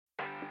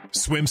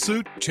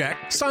Swimsuit? Check.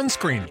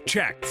 Sunscreen?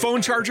 Check. Phone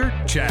charger?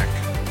 Check.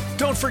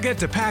 Don't forget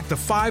to pack the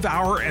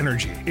 5-Hour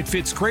Energy. It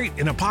fits great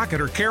in a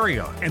pocket or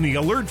carry-on, and the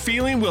alert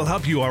feeling will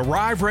help you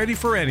arrive ready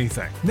for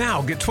anything.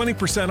 Now get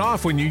 20%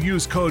 off when you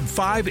use code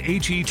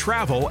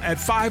 5HETRAVEL at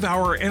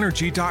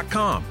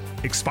 5hourenergy.com.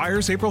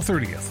 Expires April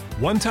 30th.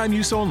 One-time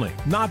use only.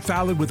 Not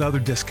valid with other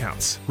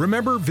discounts.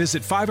 Remember,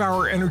 visit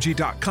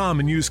 5hourenergy.com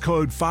and use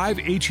code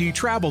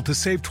 5HETRAVEL to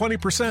save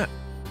 20%.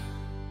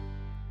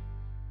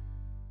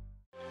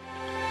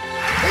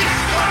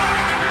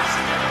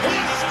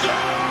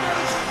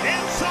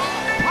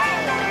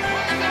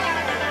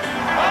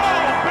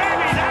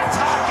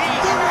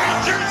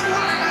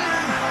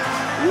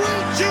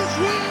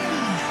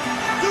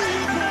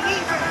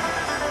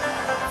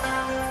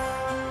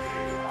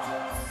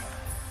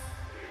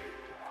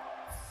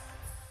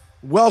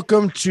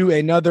 Welcome to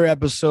another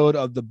episode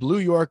of the Blue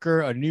Yorker,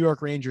 a New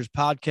York Rangers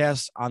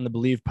podcast on the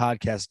Believe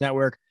Podcast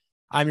Network.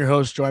 I'm your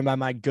host, joined by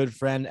my good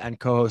friend and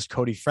co-host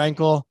Cody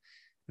Frankel.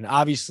 And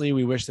obviously,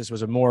 we wish this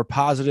was a more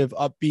positive,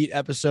 upbeat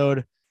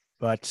episode.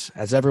 But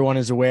as everyone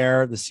is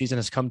aware, the season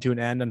has come to an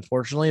end,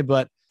 unfortunately.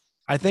 But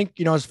I think,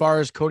 as far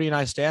as Cody and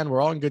I stand,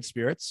 we're all in good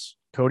spirits.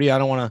 Cody, I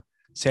don't want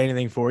to say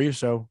anything for you.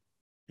 So,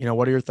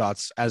 what are your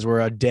thoughts as we're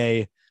a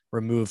day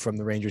removed from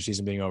the Ranger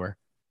season being over?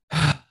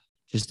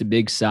 Just a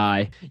big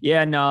sigh.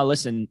 Yeah, no,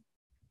 listen,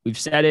 we've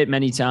said it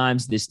many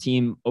times. This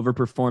team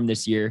overperformed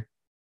this year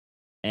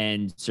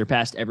and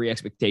surpassed every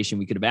expectation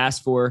we could have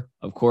asked for.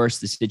 Of course,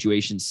 the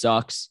situation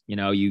sucks.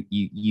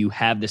 You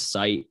have the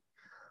sight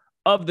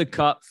of the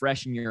cup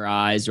fresh in your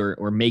eyes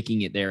or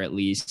making it there at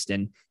least.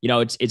 And,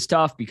 it's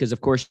tough because, of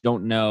course, you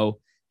don't know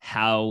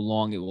how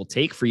long it will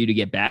take for you to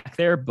get back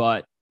there.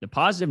 But the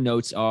positive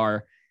notes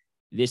are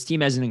this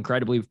team has an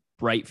incredibly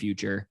bright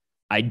future.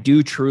 I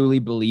do truly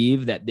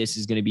believe that this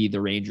is going to be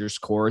the Rangers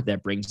core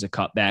that brings the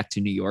cup back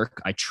to New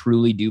York. I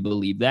truly do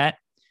believe that,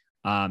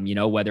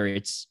 whether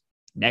it's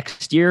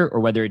next year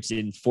or whether it's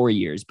in 4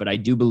 years, but I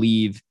do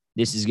believe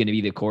this is going to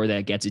be the core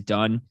that gets it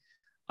done.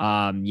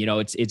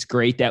 It's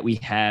great that we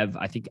have,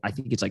 I think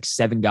it's like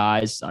 7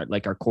 guys,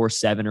 like our core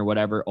 7 or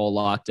whatever, all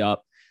locked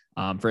up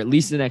for at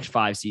least the next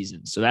 5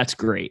 seasons. So that's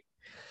great.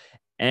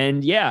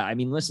 And yeah,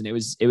 listen, it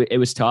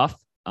was tough.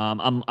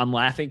 I'm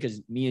laughing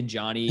because me and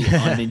Johnny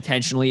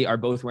unintentionally are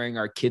both wearing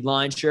our Kid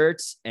Line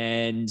shirts,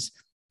 and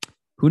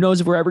who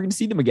knows if we're ever going to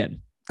see them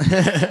again.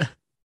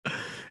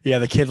 Yeah,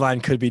 the Kid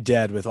Line could be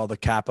dead with all the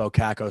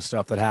Caco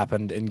stuff that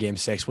happened in Game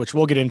 6, which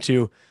we'll get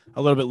into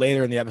a little bit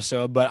later in the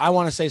episode. But I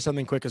want to say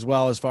something quick as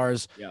well as far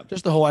as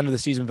just the whole end of the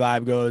season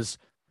vibe goes.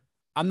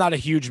 I'm not a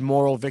huge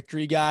moral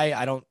victory guy.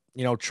 I don't,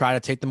 try to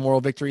take the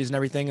moral victories and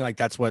everything. Like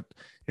that's what,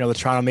 the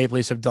Toronto Maple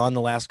Leafs have done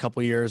the last couple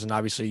of years. And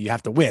obviously you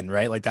have to win,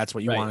 right? Like that's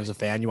what you want as a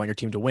fan. You want your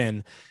team to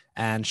win.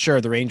 And sure,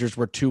 the Rangers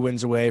were 2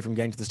 wins away from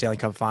getting to the Stanley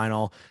Cup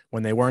final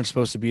when they weren't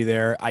supposed to be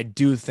there. I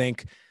do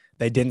think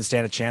they didn't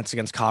stand a chance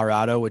against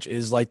Colorado, which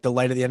is like the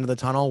light at the end of the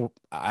tunnel.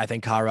 I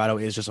think Colorado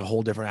is just a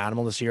whole different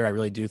animal this year. I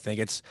really do think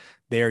it's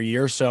their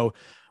year. So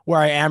where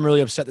I am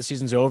really upset the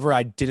season's over,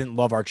 I didn't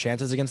love our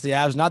chances against the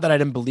Avs. Not that I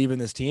didn't believe in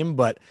this team,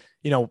 but,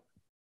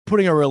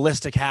 putting a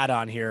realistic hat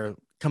on here,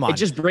 come on. It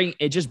just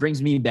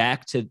brings me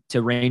back to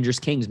Rangers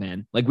Kings,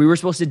 man. Like we were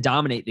supposed to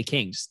dominate the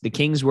Kings. The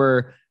Kings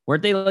weren't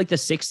they like the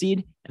 6th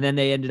seed? And then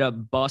they ended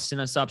up busting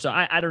us up. So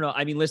I don't know.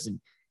 Listen,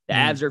 the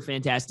Avs are a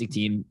fantastic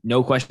team.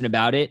 No question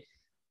about it.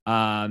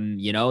 I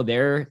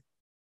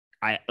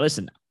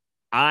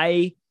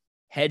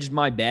hedged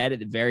my bet at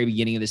the very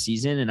beginning of the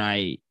season and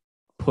I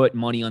put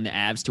money on the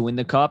Avs to win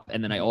the cup.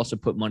 And then I also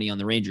put money on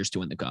the Rangers to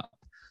win the cup.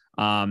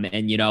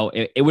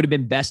 It would have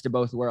been best of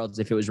both worlds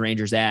if it was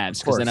Rangers Avs,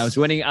 because then I was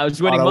winning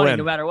money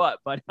no matter what.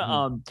 But,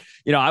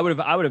 I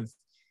would have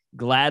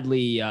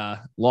gladly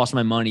lost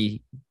my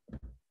money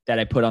that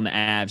I put on the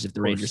Avs if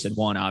the Rangers had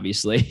won,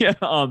 obviously.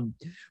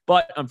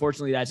 But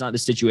unfortunately that's not the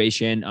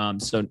situation.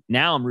 So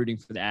now I'm rooting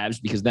for the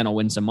Avs because then I'll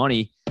win some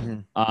money.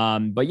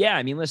 But yeah,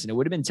 listen, it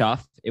would have been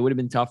tough. It would have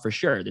been tough for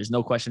sure. There's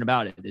no question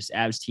about it. This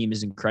Avs team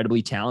is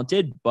incredibly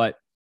talented, but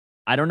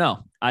I don't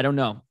know.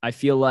 I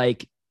feel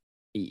like,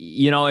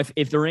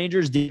 if the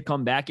Rangers did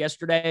come back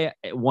yesterday,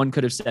 one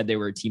could have said they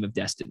were a team of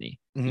destiny.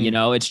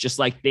 It's just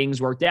like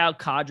things worked out.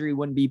 Kadri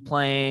wouldn't be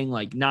playing.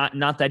 Like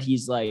not that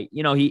he's like,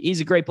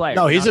 he's a great player.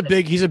 No, he's a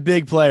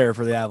big player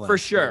for the Avalanche.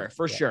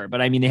 For sure. But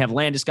they have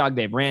Landeskog,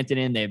 they have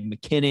Rantanen, they have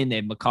McKinnon, they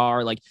have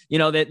Makar. Like,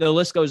 the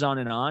list goes on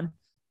and on.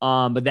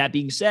 But that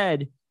being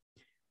said,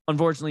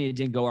 unfortunately it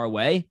didn't go our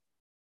way,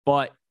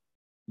 but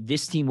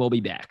this team will be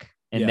back.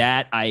 And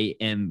that I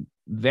am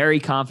very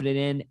confident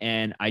in.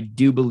 And I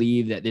do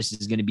believe that this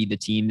is going to be the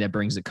team that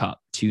brings the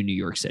cup to New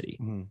York City.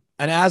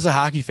 And as a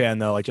hockey fan,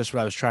 though, like just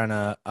what I was trying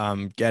to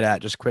get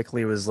at just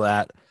quickly was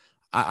that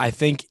I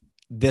think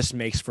this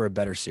makes for a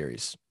better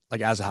series.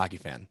 Like as a hockey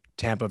fan,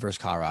 Tampa versus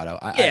Colorado.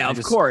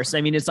 Of course.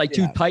 It's like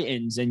two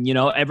Titans and,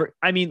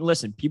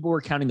 listen, people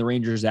were counting the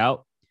Rangers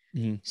out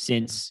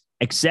since,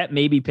 except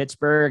maybe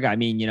Pittsburgh.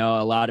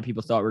 A lot of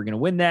people thought we were going to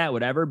win that,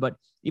 whatever. But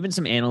even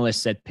some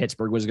analysts said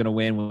Pittsburgh was going to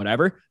win,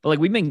 whatever. But like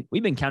we've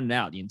been counting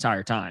out the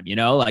entire time, you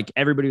know, like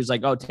everybody was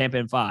like, oh, Tampa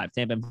in 5,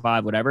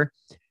 whatever.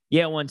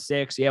 Yeah,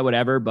 1-6, yeah,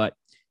 whatever. But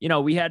you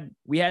know, we had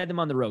them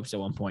on the ropes at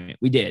one point.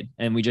 We did,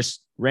 and we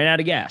just ran out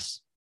of gas.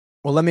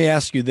 Well, let me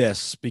ask you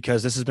this,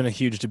 because this has been a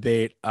huge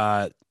debate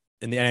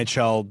in the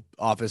NHL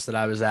office that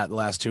I was at the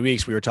last 2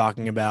 weeks. We were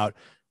talking about,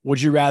 would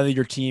you rather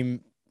your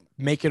team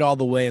make it all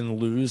the way and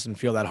lose and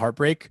feel that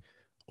heartbreak,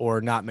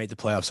 or not make the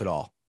playoffs at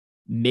all?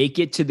 Make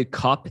it to the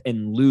cup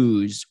and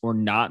lose, or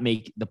not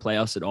make the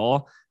playoffs at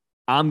all.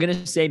 I'm going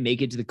to say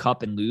make it to the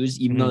cup and lose,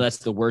 even though that's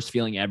the worst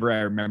feeling ever.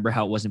 I remember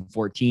how it was in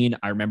 14.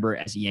 I remember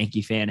as a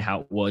Yankee fan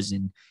how it was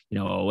in,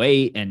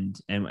 08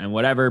 and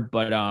whatever.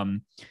 But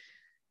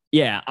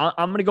yeah,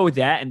 I'm going to go with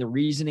that. And the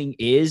reasoning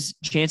is,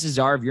 chances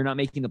are, if you're not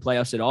making the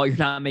playoffs at all, you're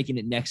not making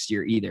it next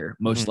year either,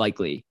 most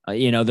likely.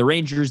 The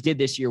Rangers did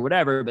this year,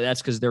 whatever, but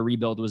that's because their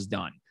rebuild was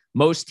done.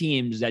 Most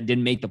teams that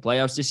didn't make the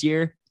playoffs this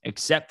year,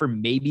 except for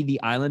maybe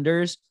the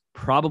Islanders,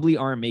 probably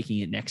aren't making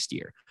it next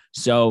year.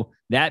 So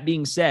that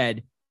being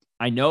said,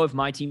 I know if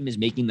my team is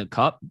making the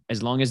cup,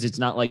 as long as it's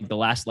not like the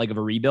last leg of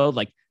a rebuild,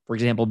 like for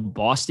example,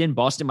 Boston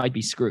might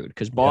be screwed,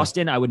 because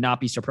Boston, I would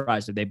not be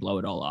surprised if they blow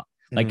it all up.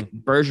 Like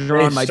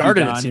Bergeron might be gone.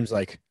 It seems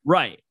like.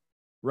 Right.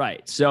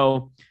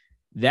 So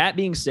that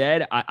being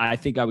said, I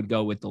think I would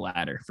go with the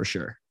latter for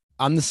sure.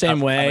 I'm the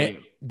same way,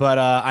 but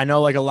I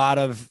know like a lot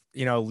of,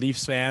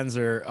 Leafs fans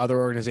or other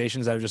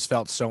organizations that have just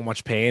felt so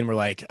much pain. We're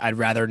like, I'd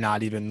rather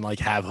not even like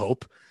have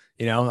hope.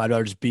 I'd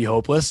rather just be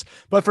hopeless.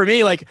 But for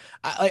me, like,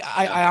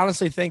 I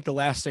honestly think the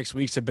last 6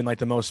 weeks have been like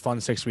the most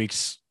fun 6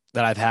 weeks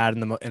that I've had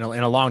in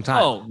a long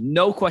time. Oh,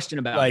 no question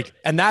about it.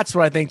 And that's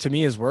what I think to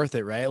me is worth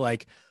it, right?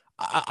 Like,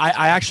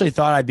 I actually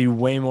thought I'd be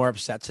way more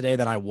upset today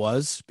than I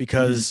was,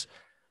 because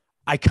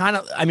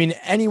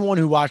anyone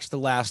who watched the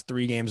last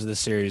 3 games of the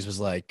series was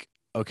like,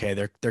 okay,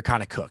 they're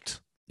kind of cooked.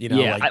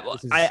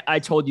 I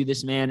told you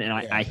this, man, and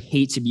I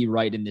hate to be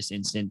right in this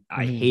instant.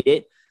 I hate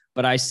it.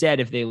 But I said,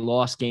 if they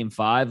lost game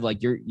 5, like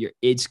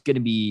it's going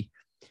to be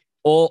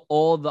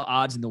all the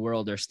odds in the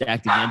world are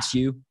stacked against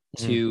you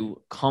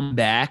to come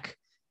back.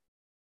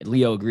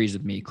 Leo agrees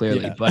with me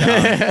clearly,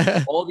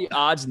 but all the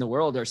odds in the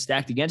world are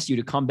stacked against you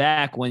to come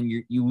back when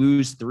you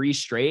lose 3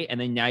 straight. And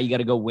then now you got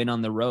to go win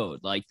on the road.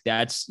 Like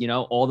that's,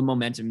 all the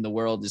momentum in the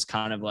world is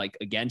kind of like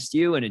against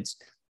you. And it's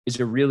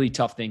a really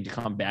tough thing to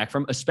come back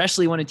from,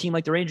 especially when a team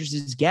like the Rangers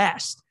is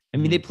gassed. I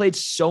mean, they played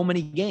so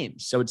many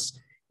games, so it's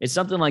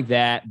something like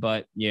that,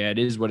 but yeah, it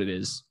is what it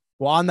is.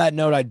 Well, on that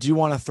note, I do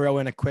want to throw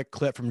in a quick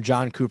clip from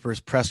John Cooper's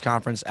press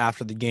conference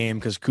after the game,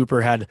 because Cooper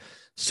had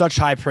such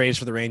high praise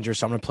for the Rangers.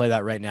 So I'm going to play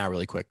that right now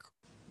really quick.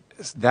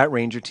 That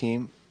Ranger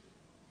team,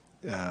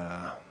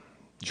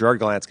 Gerard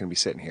Gallant's going to be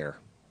sitting here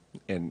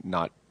in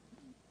not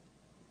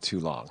too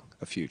long,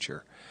 a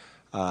future.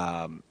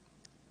 But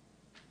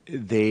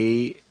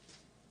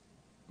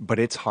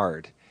it's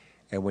hard.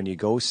 And when you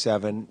go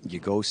 7, you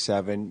go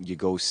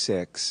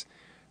 6,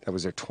 that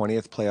was their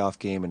 20th playoff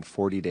game in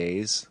 40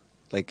 days.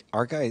 Like,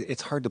 our guys,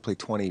 it's hard to play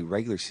 20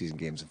 regular season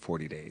games in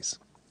 40 days,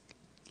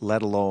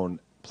 let alone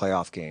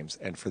playoff games.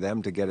 And for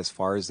them to get as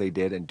far as they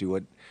did and do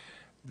it,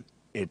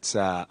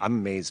 I'm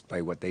amazed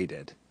by what they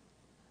did,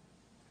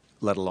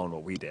 let alone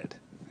what we did.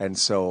 And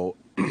so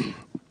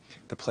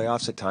the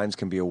playoffs at times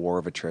can be a war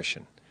of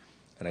attrition.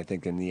 And I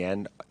think in the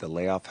end, the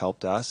layoff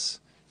helped us.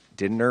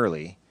 Didn't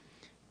early,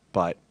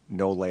 but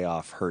no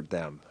layoff hurt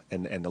them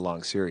and the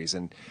long series.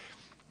 And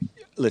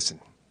listen,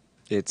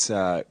 it's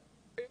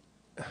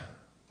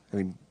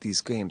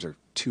these games are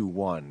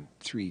 2-1,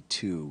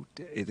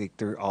 3-2.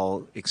 They're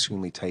all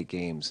extremely tight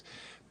games,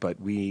 but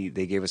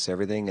they gave us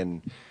everything.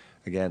 And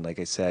again, like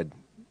I said,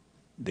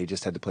 they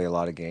just had to play a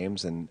lot of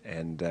games, and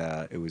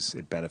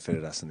it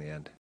benefited us in the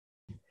end.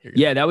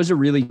 Yeah, that was a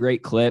really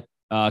great clip.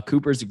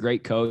 Cooper's a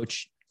great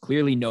coach,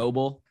 clearly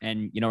noble,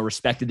 and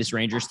respected this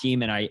Rangers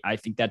team, and I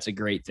think that's a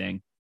great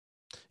thing.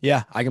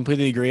 Yeah, I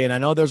completely agree. And I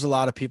know there's a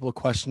lot of people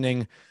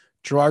questioning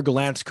Gerard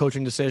Gallant's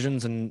coaching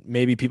decisions, and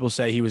maybe people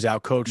say he was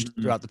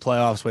outcoached throughout the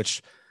playoffs,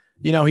 which,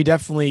 he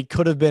definitely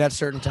could have been at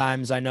certain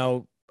times. I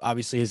know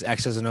obviously his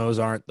X's and O's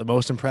aren't the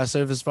most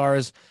impressive as far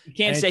as you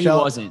can't say he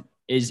wasn't.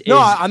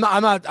 I'm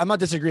not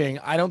disagreeing.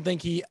 I don't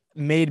think he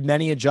made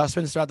many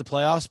adjustments throughout the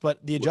playoffs,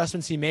 but the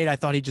adjustments he made, I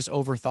thought he just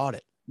overthought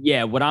it.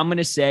 Yeah. What I'm going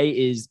to say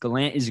is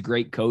Gallant is a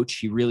great coach.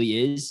 He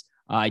really is.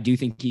 I do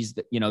think he's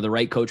the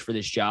right coach for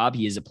this job.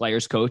 He is a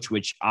player's coach,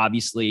 which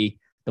obviously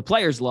the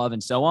players love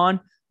and so on.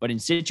 But in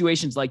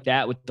situations like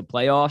that with the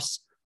playoffs,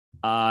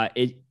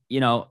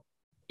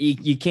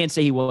 you can't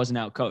say he wasn't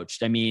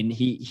outcoached. I mean,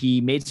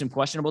 he made some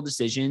questionable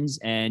decisions,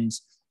 and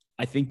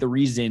I think the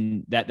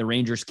reason that the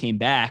Rangers came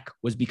back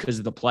was because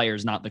of the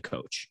players, not the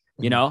coach.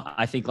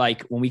 I think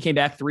like when we came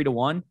back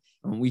 3-1,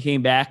 when we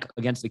came back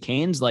against the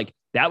Canes, like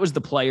that was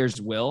the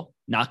players' will,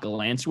 not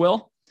Gallant's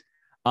will.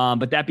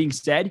 But that being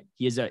said,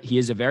 he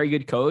is a very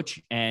good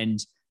coach,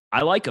 and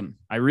I like him.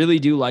 I really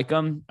do like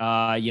him.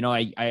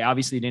 I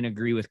obviously didn't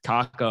agree with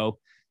Kakko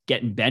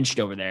getting benched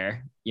over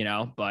there,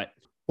 but.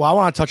 Well, I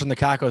want to touch on the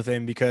Kako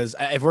thing because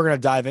if we're going to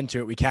dive into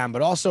it, we can.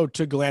 But also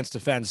to Gallant's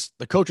defense,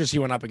 the coaches he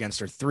went up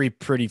against are three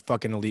pretty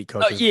fucking elite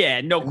coaches. Yeah,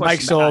 no question.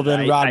 Mike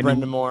Sullivan, Rod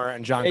Brindamore,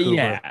 and John Cooper.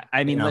 Yeah,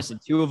 I mean, listen,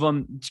 two of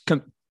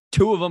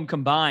them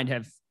combined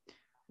have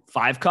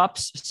 5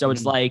 cups, so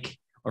it's like,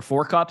 or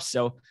 4 cups.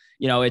 So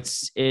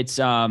it's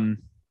tough.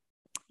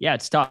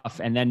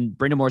 And then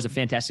Brindamore is a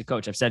fantastic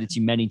coach. I've said it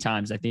to you many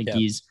times. I think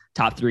he's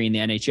top 3 in the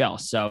NHL.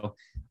 So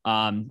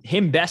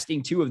him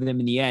besting 2 of them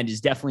in the end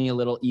is definitely a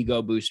little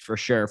ego boost for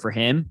sure for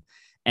him.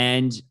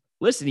 And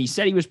listen, he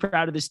said he was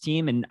proud of this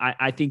team. And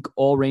I think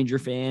all Ranger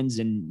fans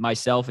and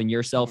myself and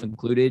yourself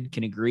included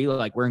can agree.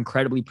 Like, we're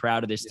incredibly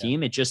proud of this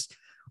team. It just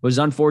was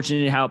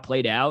unfortunate how it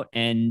played out.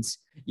 And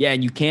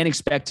and you can't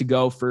expect to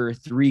go for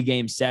 3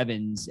 game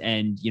 7s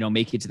and,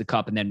 make it to the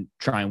cup and then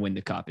try and win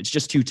the cup. It's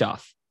just too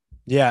tough.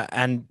 Yeah.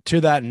 And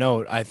to that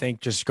note, I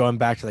think just going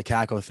back to the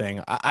Kako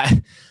thing,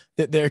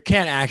 there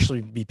can't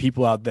actually be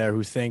people out there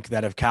who think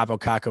that if Kaapo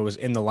Kakko was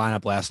in the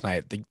lineup last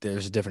night,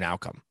 there's a different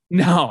outcome.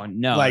 No.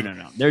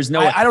 There's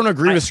no. I don't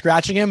agree with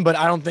scratching him, but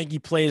I don't think he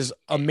plays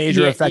a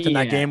major effect in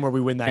that game where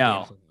we win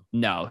that game.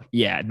 No.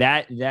 Yeah.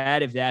 That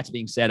if that's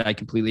being said, I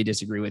completely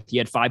disagree with. He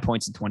had 5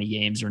 points in 20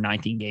 games or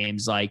 19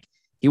 games. Like,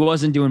 he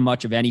wasn't doing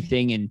much of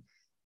anything. And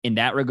in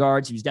that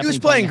regards, he was definitely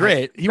playing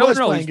great. He was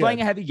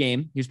playing a heavy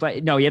game. He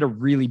had a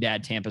really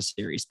bad Tampa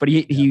series, but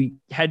he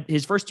had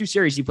his first 2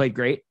 series. He played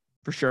great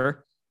for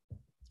sure.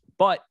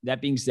 But that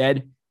being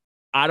said,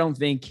 I don't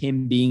think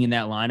him being in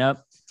that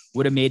lineup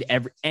would have made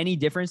any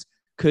difference,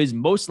 because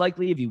most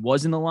likely if he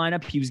was in the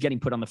lineup, he was getting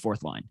put on the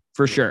 4th line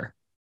for sure.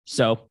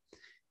 So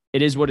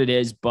it is what it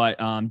is. But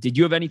did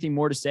you have anything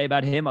more to say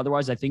about him?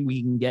 Otherwise, I think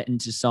we can get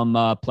into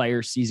some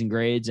player season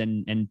grades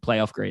and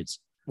playoff grades.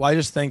 Well, I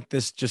just think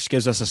this just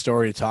gives us a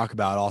story to talk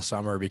about all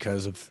summer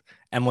because of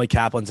Emily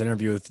Kaplan's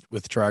interview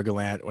with Gerard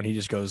Gallant, when he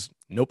just goes,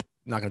 nope,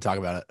 not going to talk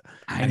about it.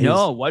 I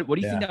know. What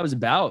do you think that was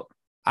about?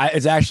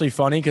 It's actually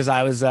funny because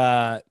I was,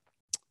 I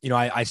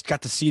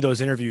got to see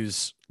those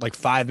interviews like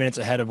 5 minutes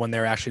ahead of when they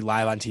were actually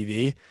live on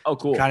TV. Oh,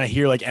 cool. Kind of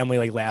hear like Emily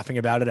like laughing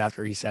about it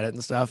after he said it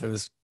and stuff. It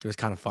was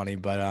kind of funny,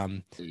 but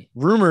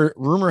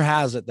rumor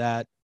has it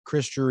that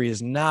Chris Drury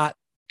is not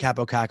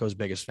Kaapo Kakko's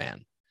biggest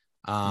fan.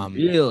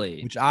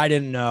 Really? Which I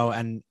didn't know,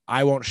 and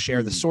I won't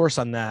share the source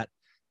on that,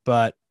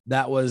 but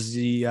that was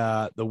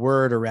the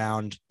word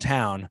around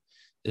town,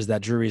 is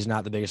that Drury is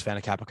not the biggest fan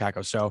of Kaapo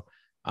Kakko. So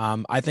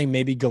I think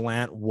maybe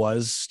Gallant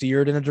was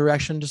steered in a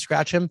direction to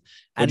scratch him.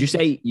 And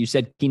you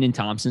said Keenan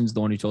Thompson's the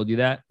one who told you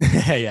that?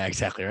 Yeah,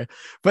 exactly. Right.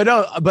 But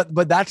no,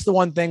 but that's the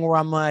one thing where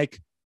I'm like,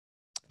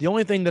 the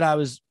only thing that I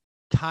was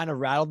kind of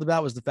rattled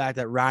about was the fact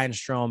that Ryan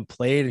Strome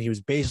played and he was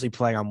basically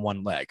playing on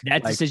one leg.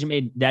 That decision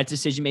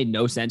made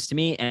no sense to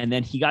me. And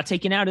then he got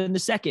taken out in the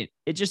second.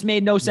 It just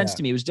made no sense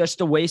to me. It was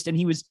just a waste. And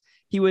he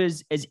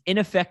was as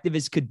ineffective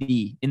as could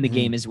be in the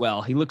game as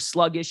well. He looked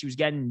sluggish. He was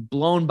getting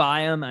blown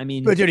by him. I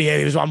mean, but dude,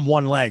 he was on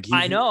one leg.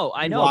 I know. But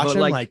I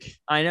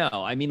know.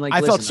 I mean, like,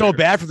 I felt so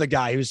bad for the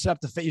guy. He was set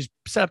up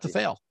to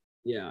fail.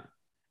 Yeah.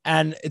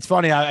 And it's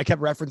funny. I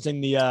kept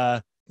referencing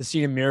the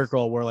scene in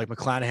Miracle where like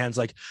McClanahan's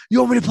like, you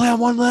want me to play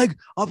on one leg?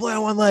 I'll play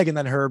on one leg. And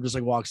then Herb just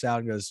like walks out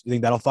and goes, you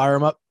think that'll fire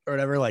him up or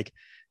whatever? Like,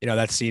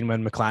 that scene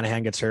when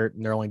McClanahan gets hurt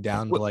and they're only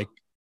down to like,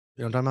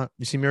 you know what I'm talking about?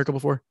 You seen Miracle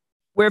before?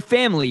 We're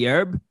family,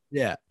 Herb.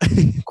 Yeah.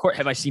 Of course,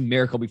 have I seen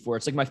Miracle before?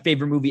 It's like my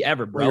favorite movie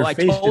ever, bro. Well, I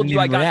told you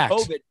I got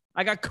COVID.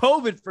 I got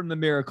COVID from the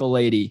Miracle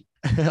lady.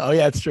 Oh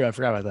yeah, it's true. I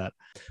forgot about that.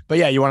 But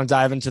yeah, you want to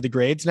dive into the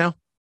grades now?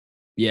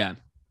 Yeah,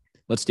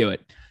 let's do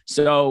it.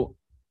 So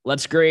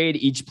let's grade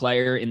each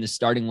player in the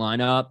starting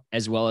lineup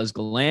as well as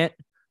Gallant.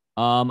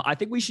 I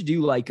think we should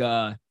do like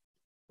a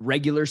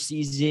regular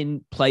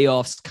season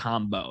playoffs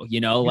combo.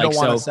 You don't want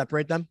to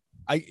separate them.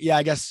 I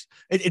guess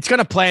it's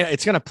gonna play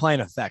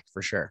an effect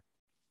for sure.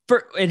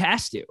 It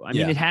has to. I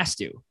mean, it has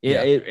to.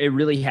 It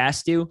really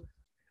has to.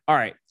 All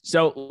right.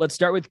 So let's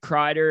start with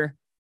Kreider,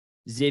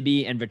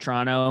 Zibby, and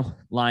Vetrano.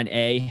 Line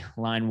A,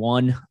 line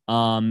 1.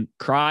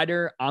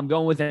 Kreider, I'm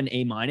going with an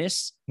A-.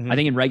 I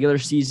think in regular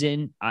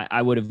season, I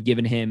would have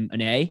given him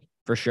an A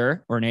for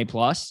sure, or an A+.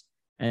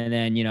 And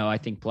then, I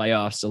think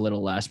playoffs a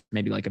little less,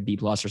 maybe like a B+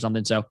 or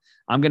something. So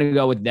I'm going to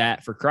go with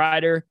that for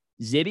Kreider.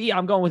 Zibby,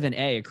 I'm going with an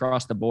A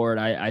across the board.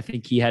 I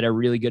think he had a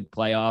really good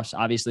playoffs.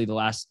 Obviously, the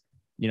last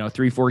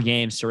 3-4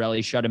 games,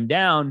 Cirelli shut him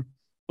down,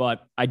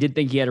 but I did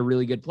think he had a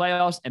really good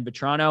playoffs. And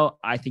Vetrano,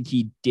 I think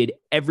he did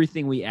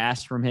everything we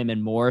asked from him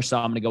and more. So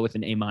I'm going to go with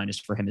an A-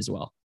 for him as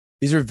well.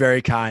 These are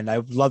very kind. I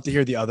would love to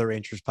hear the other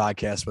Rangers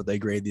podcasts, what they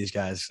grade these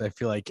guys. I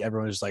feel like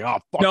everyone's just like,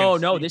 oh,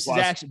 no, this is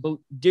actually,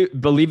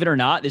 believe it or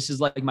not, this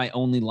is like my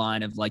only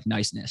line of like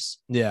niceness.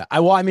 Yeah.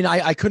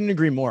 I couldn't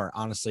agree more,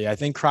 honestly. I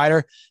think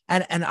Kreider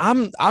and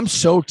I'm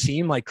so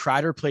team like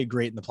Kreider played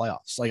great in the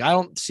playoffs. Like, I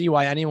don't see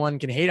why anyone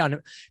can hate on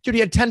him. Dude,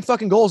 he had 10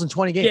 fucking goals in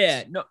 20 games.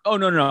 Yeah. No. Oh,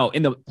 no.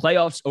 In the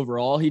playoffs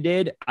overall, he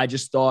did. I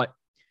just thought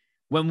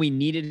when we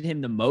needed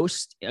him the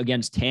most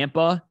against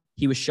Tampa,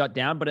 he was shut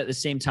down, but at the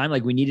same time,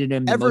 like we needed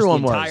him the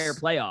entire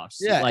playoffs.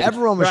 Yeah,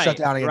 everyone was shut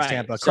down against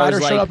Tampa.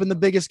 Kreider showed up in the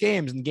biggest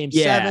games, in game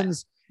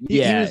sevens.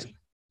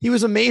 He he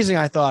was amazing.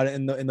 I thought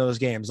in those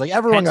games, like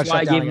everyone Hence got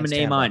why shut I down gave him against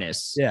an Tampa.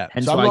 A-. Yeah,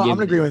 Hence so why I'm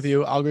gonna agree with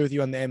you. I'll agree with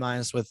you on the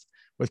A-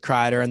 with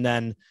Kreider, and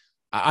then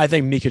I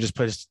think Mika just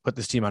put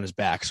this team on his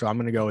back. So I'm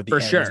gonna go with the for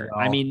A sure. as well.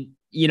 I mean,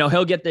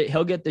 he'll get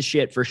the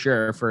shit for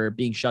sure for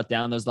being shut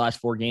down those last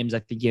 4 games. I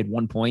think he had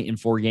 1 point in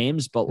 4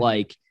 games, but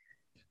like,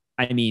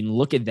 I mean,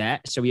 look at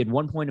that. So he had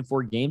 1 point in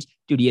 4 games,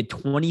 dude. He had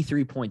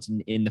 23 points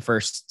in the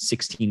first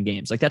 16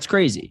 games. Like that's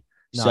crazy.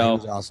 No, so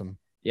he was awesome.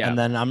 Yeah. And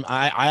then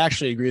I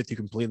actually agree with you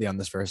completely on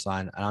this first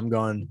line. And I'm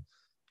going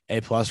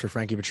A+ for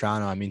Frankie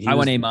Petrano. I mean, I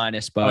went A-,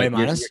 but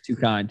you're too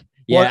kind.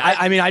 Yeah. Well,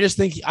 I mean, I just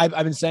think I've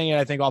been saying it,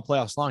 I think all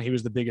playoffs long, he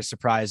was the biggest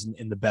surprise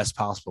in the best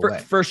possible way.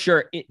 For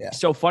sure. Yeah.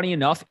 So funny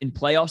enough, in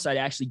playoffs, I'd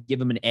actually give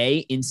him an A.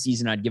 In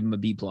season, I'd give him a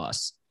B+.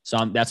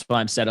 So that's why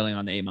I'm settling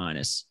on the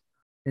A-.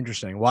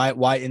 Interesting.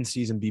 Why in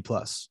season B+?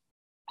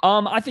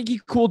 I think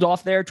he cooled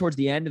off there towards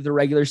the end of the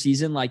regular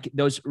season. Like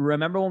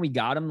remember when we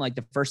got him, like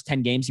the first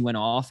 10 games, he went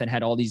off and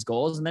had all these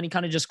goals, and then he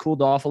kind of just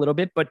cooled off a little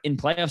bit. But in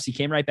playoffs, he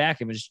came right back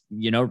and was,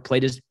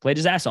 played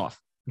his ass off,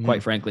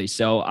 quite frankly.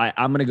 So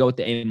I'm going to go with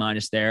the A-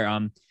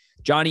 there.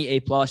 Johnny,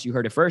 A+, you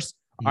heard it first.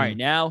 All right,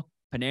 now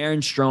Panarin,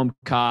 Strome,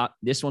 Cop.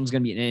 This one's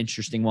going to be an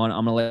interesting one.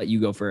 I'm going to let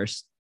you go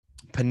first.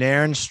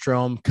 Panarin,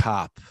 Strome,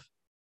 Cop.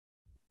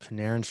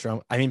 Panarin,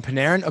 Strome. I mean,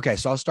 Panarin. Okay,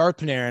 so I'll start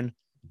with Panarin,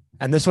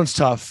 and this one's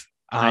tough.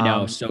 I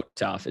know, so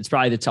tough. It's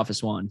probably the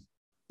toughest one.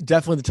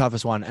 Definitely the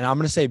toughest one, and I'm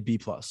going to say B+.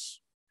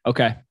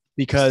 Okay.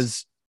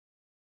 Because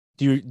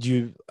are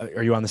you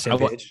on the same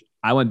page?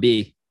 I went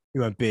B.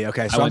 You went B.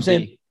 Okay, so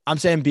I'm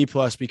saying B+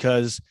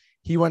 because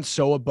he went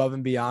so above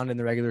and beyond in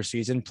the regular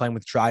season, playing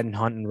with Dryden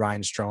Hunt and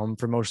Ryan Strome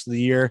for most of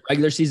the year.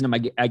 Regular season,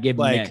 I gave him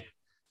like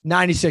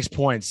 96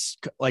 points,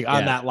 like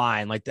on that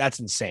line. Like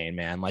that's insane,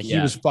 man. Like he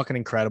was fucking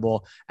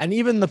incredible. And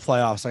even the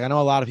playoffs, like I know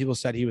a lot of people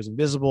said he was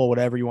invisible,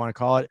 whatever you want to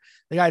call it.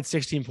 The guy had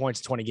 16 points,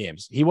 20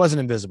 games. He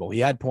wasn't invisible. He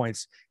had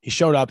points. He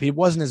showed up. He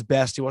wasn't his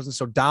best. He wasn't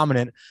so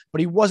dominant,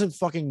 but he wasn't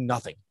fucking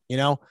nothing,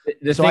 So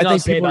I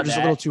think people are just a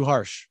little too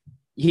harsh.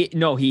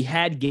 He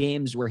had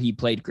games where he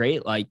played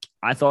great. Like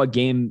I thought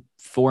game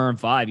 4 and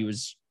 5, he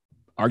was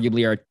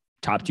arguably our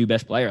top 2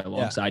 best player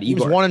alongside Igor.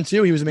 He was 1 and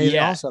 2. He was amazing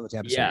also on the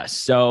Tampa. Yeah.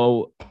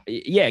 So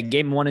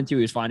game 1 and 2,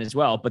 he was fine as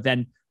well. But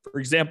then, for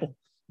example,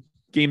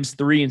 games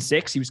 3 and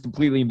 6, he was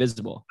completely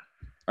invisible.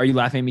 Are you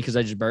laughing because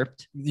I just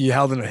burped? You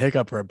held in a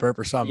hiccup or a burp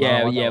or something.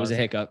 Yeah, it was a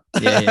hiccup.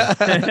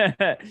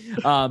 Yeah.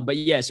 But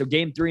yeah, so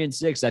game 3 and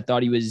 6, I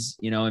thought he was,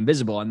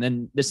 invisible. And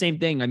then the same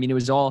thing. I mean, it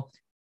was all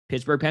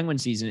Pittsburgh Penguin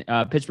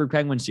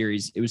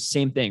series. It was the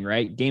same thing,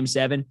 right? Game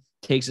 7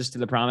 takes us to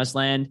the promised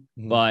land,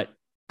 but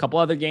couple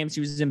other games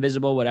he was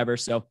invisible, whatever.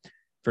 So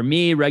for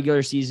me,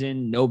 regular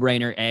season, no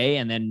brainer A,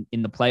 and then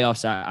in the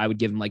playoffs, I would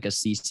give him like a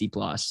C+.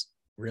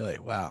 Really?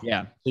 Wow.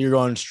 Yeah. So you're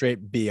going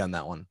straight B on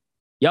that one.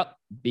 Yep.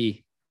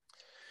 B.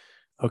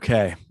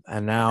 Okay.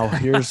 And now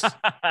here's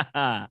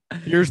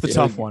the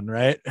tough one,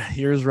 right?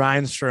 Here's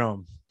Ryan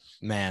Strome.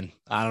 Man,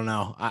 I don't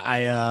know.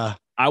 I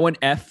went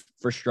F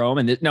for Strome,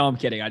 and no, I'm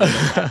kidding. I didn't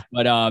know that.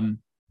 But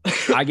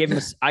I gave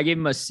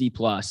him a C+.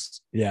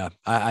 Yeah.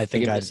 I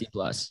think I'd C+.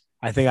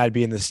 I think I'd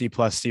be in the C+,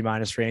 C-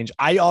 range.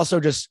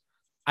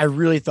 I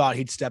really thought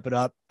he'd step it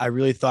up. I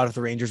really thought if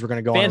the Rangers were going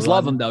to go fans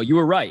love him though. You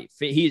were right.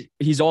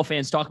 He's all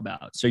fans talk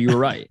about. So you were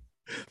right.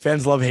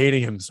 Fans love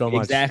hating him so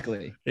much.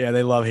 Exactly. Yeah.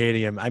 They love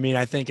hating him. I mean,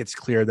 I think it's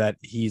clear that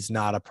he's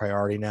not a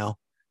priority now.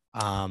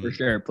 For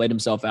sure. Played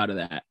himself out of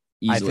that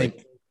easily.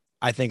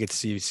 I think it's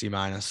C-.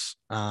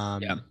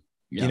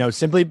 Yeah.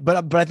 Simply,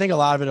 but I think a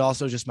lot of it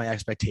also just my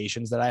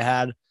expectations that I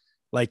had.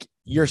 Like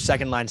your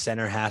second line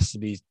center has to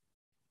be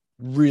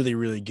really,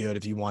 really good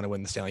if you want to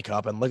win the Stanley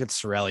Cup. And look at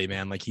Cirelli,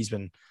 man. Like he's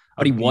been,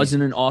 but he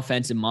wasn't an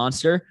offensive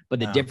monster, but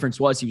the difference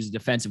was he was a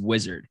defensive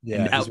wizard. Yeah.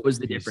 And that was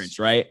the difference,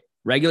 right?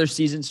 Regular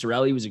season,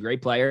 Cirelli was a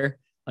great player,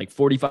 like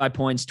 45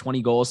 points,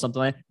 20 goals, something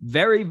like that.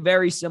 Very,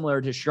 very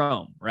similar to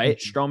Strome, right?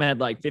 Strome had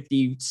like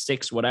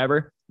 56,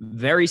 whatever.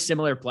 Very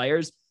similar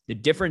players. The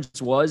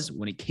difference was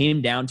when it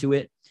came down to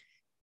it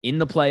in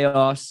the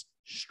playoffs,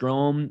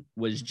 Strome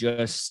was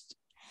just,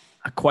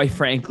 quite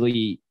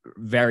frankly,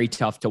 very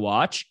tough to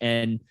watch.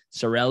 And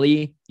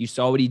Cirelli, you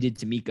saw what he did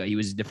to Mika. He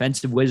was a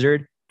defensive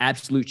wizard,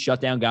 absolute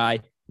shutdown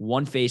guy,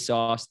 won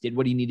faceoffs, did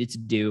what he needed to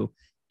do.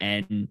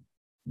 And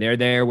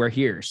we're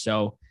here.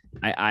 So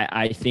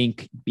I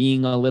think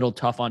being a little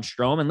tough on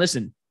Strome, and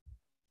listen,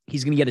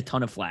 he's going to get a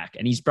ton of flack,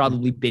 and he's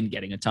probably been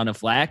getting a ton of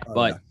flack,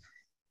 but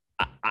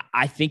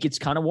I think it's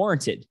kind of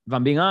warranted. If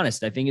I'm being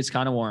honest, I think it's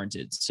kind of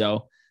warranted.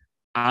 So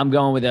I'm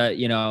going with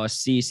a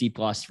C+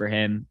 for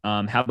him.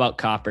 How about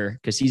Copper?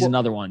 Because he's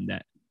another one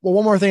that. Well,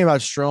 one more thing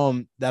about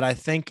Strome that I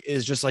think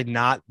is just like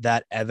not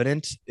that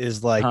evident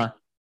is like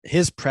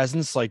his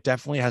presence, like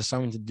definitely has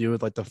something to do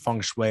with like the feng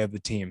shui of the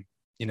team.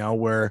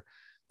 Where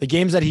the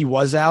games that he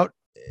was out,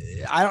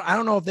 I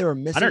don't know if they were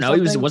missing. I don't know.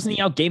 Something. Wasn't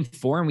he out game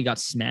 4 and we got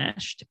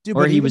smashed? Dude,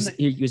 or he was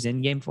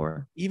in game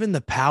 4. Even the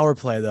power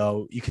play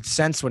though, you could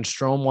sense when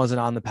Strome wasn't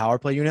on the power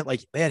play unit.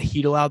 Like they had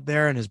Hedl out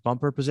there in his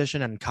bumper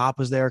position, and Kopp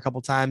was there a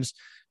couple times.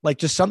 Like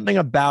just something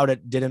about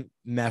it didn't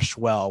mesh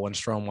well when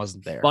Strome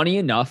wasn't there. Funny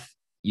enough,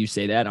 you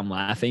say that, I'm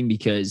laughing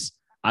because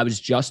I was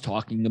just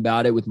talking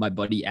about it with my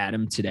buddy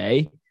Adam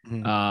today.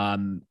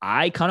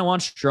 I kind of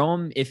want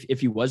Strome, if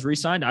he was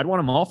re-signed, I'd want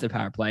him off the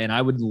power play, and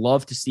I would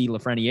love to see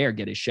Lafreniere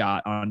get his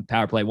shot on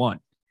power play 1.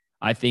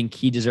 I think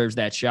he deserves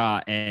that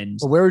shot. And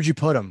where would you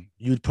put him?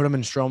 You would put him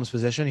in Strome's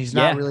position. He's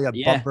not really a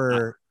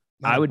bumper.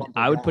 I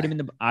would put him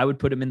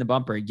in the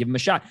bumper and give him a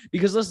shot,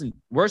 because listen,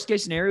 worst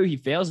case scenario, he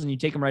fails and you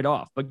take him right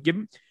off, but give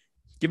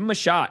him a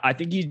shot. I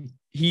think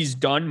he's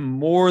done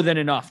more than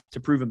enough to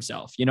prove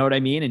himself. You know what I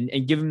mean?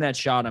 And give him that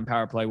shot on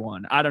power play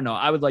 1. I don't know.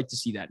 I would like to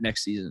see that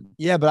next season.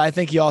 Yeah, but I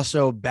think he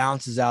also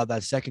balances out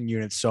that second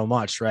unit so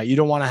much, right? You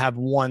don't want to have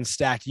one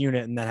stacked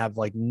unit and then have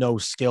like no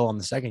skill on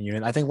the second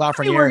unit. I think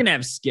Lafreniere, we're gonna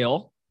have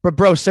skill. But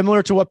bro,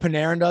 similar to what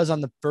Panarin does on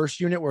the first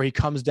unit where he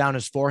comes down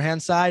his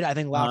forehand side, I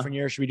think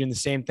Lafreniere should be doing the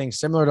same thing,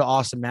 similar to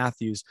Austin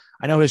Matthews.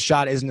 I know his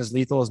shot isn't as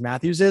lethal as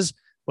Matthews is,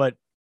 but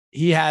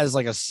he has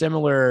like a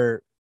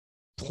similar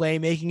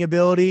playmaking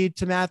ability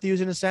to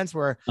Matthews in a sense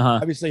where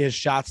obviously his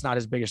shot's not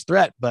his biggest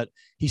threat, but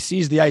he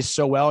sees the ice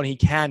so well and he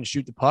can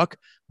shoot the puck,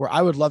 where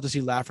I would love to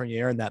see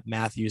Lafreniere in that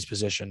Matthews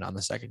position on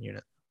the second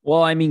unit.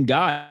 Well, I mean,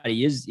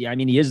 he is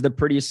the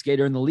prettiest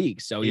skater in the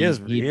league. So he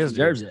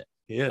deserves it.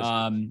 He is.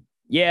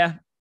 Yeah.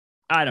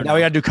 I don't know. Now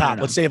we got to do Copp.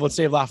 Let's save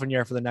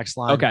Lafreniere for the next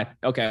line. Okay.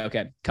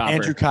 Copper.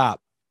 Andrew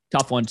Copp.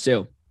 Tough one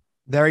too.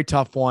 Very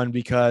tough one,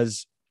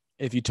 because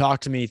if you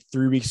talked to me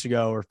 3 weeks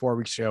ago or 4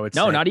 weeks ago,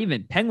 not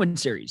even Penguin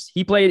series.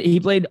 He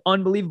played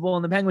unbelievable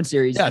in the Penguin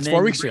series. Yeah, it's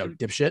 4 weeks ago,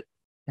 dipshit.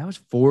 That was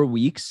 4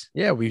 weeks.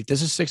 Yeah,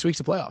 this is 6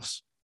 weeks of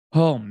playoffs.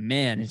 Oh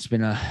man, it's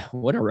been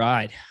what a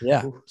ride.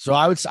 Yeah. So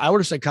I would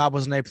have said Copp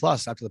was an A+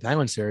 after the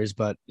Penguin series,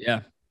 but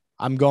yeah,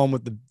 I'm going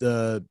with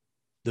the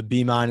B-,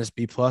 B+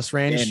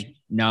 range.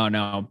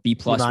 No, B+.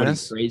 What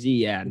is crazy?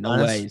 Yeah,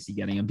 no way is he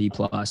getting a B+.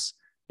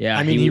 Yeah,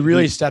 I mean, he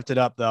really stepped it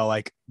up though.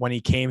 Like when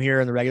he came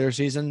here in the regular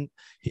season,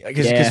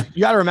 because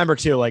you got to remember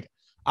too, like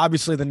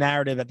obviously the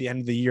narrative at the end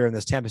of the year in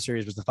this Tampa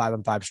series was the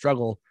 5-on-5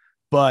 struggle,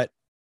 but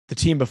the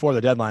team before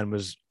the deadline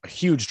was a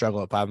huge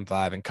struggle at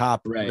 5-on-5, and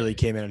Copp really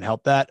came in and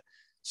helped that.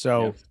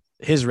 So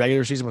his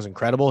regular season was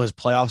incredible. His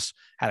playoffs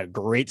had a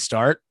great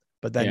start,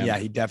 but then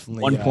he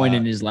definitely 1 point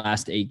in his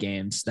last 8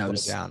 games. That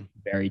was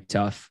very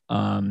tough.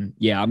 I'm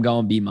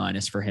going B-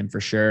 for him for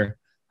sure.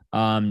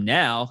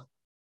 Now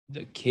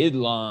the kid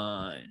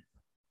line.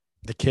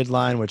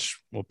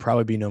 Which will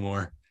probably be no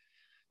more.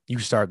 You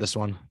start this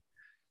one.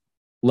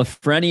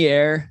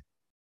 Lafreniere.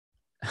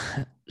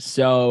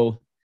 So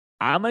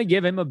I'm going to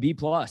give him a B+,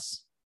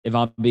 if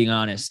I'm being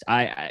honest.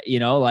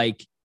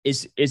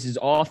 Is his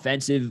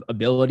offensive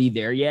ability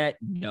there yet?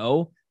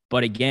 No.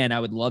 But again, I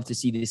would love to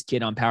see this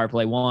kid on power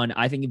play 1.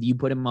 I think if you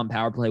put him on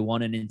power play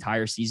 1 an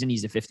entire season,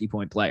 he's a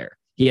 50-point player.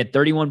 He had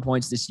 31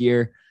 points this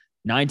year,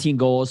 19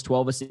 goals,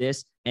 12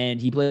 assists, and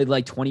he played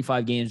like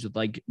 25 games with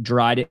like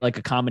Dryden, like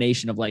a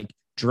combination of like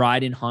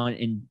Dryden, Hunt,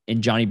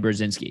 and Johnny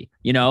Brzezinski,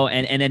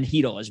 and then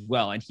Hedl as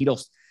well. And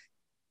Hedl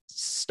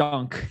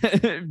stunk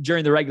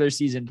during the regular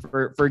season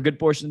for a good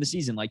portion of the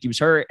season. Like he was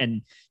hurt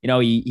and,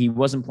 he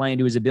wasn't playing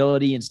to his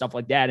ability and stuff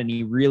like that. And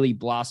he really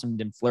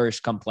blossomed and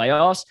flourished come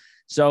playoffs.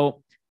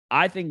 So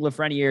I think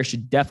Lafreniere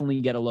should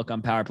definitely get a look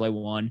on power play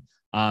 1.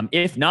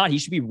 If not, he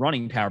should be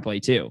running power play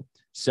 2.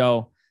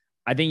 So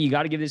I think you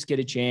got to give this kid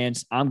a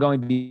chance. I'm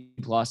going B+.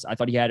 I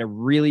thought he had a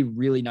really,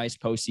 really nice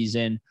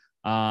postseason.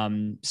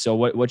 So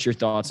what's your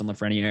thoughts on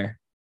Lafreniere?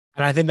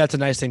 And I think that's a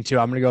nice thing too.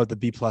 I'm going to go with the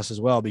B+ as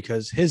well,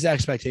 because his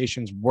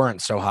expectations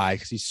weren't so high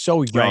because he's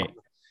so young.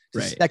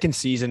 Right. Second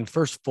season,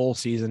 first full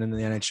season in the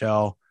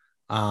NHL.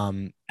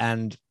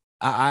 And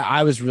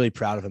I was really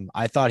proud of him.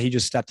 I thought he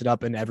just stepped it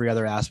up in every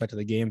other aspect of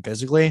the game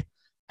physically.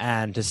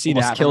 And to see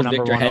that killed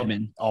Victor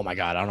Hedman. Oh my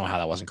God. I don't know how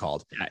that wasn't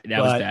called.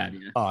 That was bad.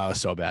 Yeah. Oh, it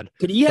was so bad.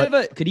 Could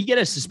he get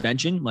a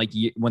suspension like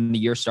when the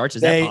year starts?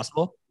 Is that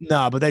possible?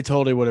 No, but they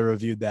totally would have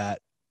reviewed that.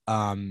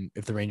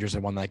 If the Rangers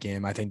had won that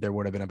game, I think there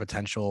would have been a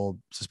potential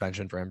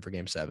suspension for him for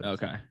Game 7.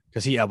 Okay.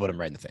 Because he elbowed him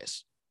right in the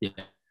face. Yeah.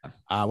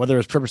 Whether it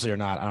was purposely or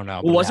not, I don't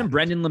know. Well, wasn't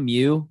Brendan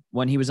Lemieux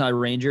when he was on a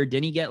Ranger?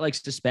 Didn't he get like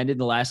suspended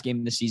the last game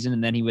of the season,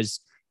 and then he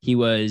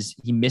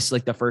missed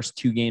like the first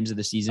 2 games of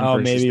the season? Oh,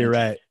 maybe you're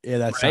right. Yeah,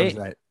 that sounds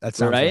right. That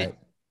sounds right.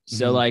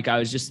 So like, I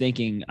was just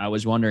thinking, I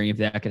was wondering if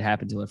that could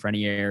happen to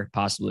Lafreniere,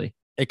 possibly.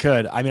 It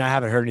could. I mean, I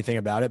haven't heard anything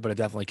about it, but it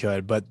definitely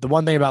could. But the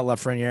one thing about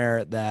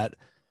Lafreniere that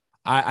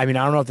I mean,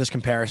 I don't know if this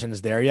comparison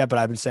is there yet, but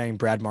I've been saying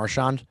Brad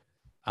Marchand.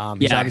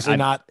 He's obviously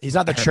he's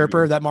not the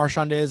chirper that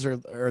Marchand is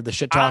or the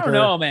shit talker. I don't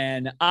know,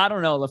 man. I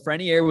don't know.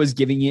 Lafreniere was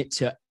giving it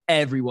to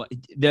everyone.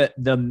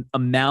 The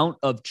amount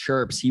of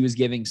chirps he was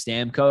giving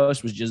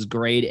Stamkos was just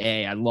grade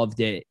A. I loved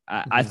it.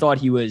 I thought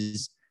he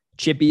was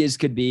chippy as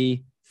could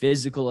be,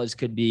 physical as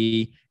could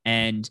be.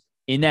 And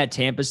in that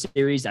Tampa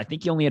series, I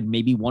think he only had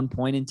maybe 1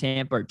 point in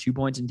Tampa or 2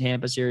 points in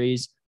Tampa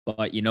series.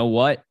 But you know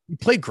what? He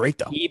played great,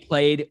 though. He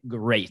played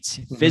great.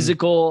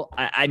 Physical.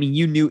 I mean,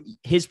 you knew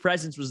his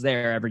presence was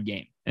there every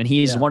game. And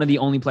he is one of the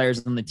only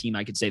players on the team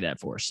I could say that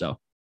for. So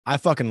I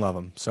fucking love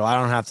him. So I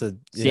don't have to.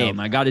 Same.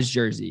 I got his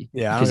jersey.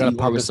 Yeah, I don't got to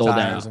pump his sold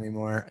tires out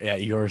anymore. Yeah,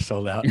 Igor was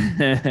sold out.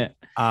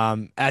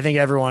 I think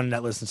everyone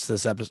that listens to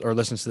this episode or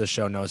listens to this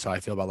show knows how I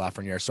feel about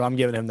Lafreniere. So I'm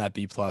giving him that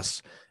B+,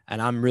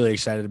 and I'm really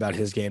excited about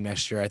his game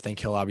next year. I think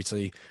he'll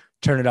obviously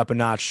turn it up a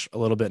notch a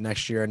little bit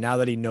next year. And now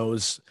that he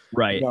knows,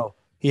 right,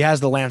 he has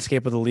the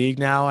landscape of the league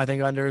now, I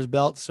think, under his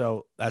belt.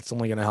 So that's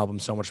only going to help him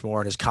so much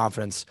more. And his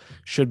confidence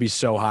should be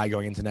so high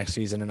going into next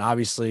season. And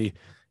obviously,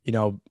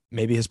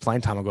 maybe his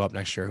playing time will go up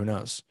next year. Who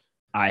knows?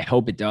 I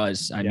hope it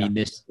does. I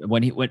mean,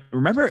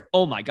 remember,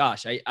 oh my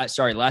gosh, I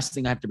sorry, last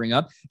thing I have to bring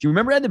up. Do you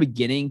remember at the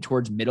beginning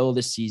towards middle of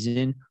the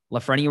season,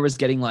 Lafreniere was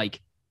getting like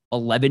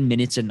 11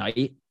 minutes a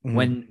night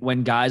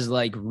when guys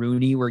like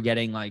Rooney were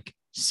getting like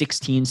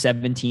 16,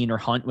 17, or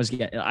Hunt was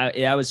getting,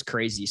 that was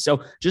crazy.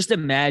 So just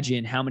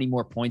imagine how many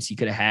more points he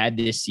could have had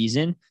this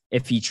season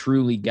if he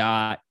truly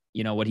got,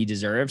 what he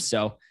deserves.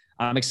 So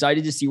I'm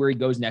excited to see where he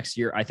goes next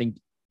year. I think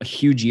a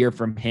huge year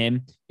from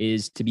him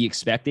is to be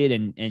expected.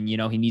 And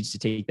he needs to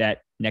take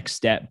that next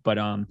step. But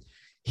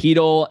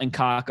Chytil and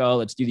Kakko,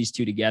 let's do these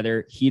two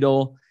together.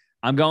 Chytil,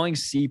 I'm going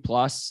C+,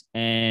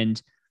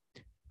 and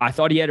I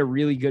thought he had a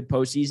really good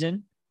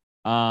postseason.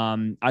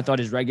 I thought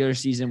his regular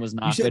season was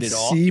not good at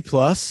all. C+?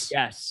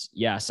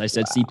 Yes. I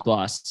said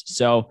wow. C+.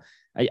 So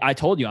I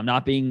told you,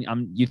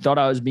 you thought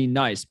I was being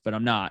nice, but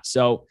I'm not.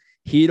 So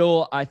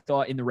Chytil, I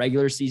thought in the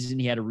regular season,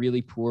 he had a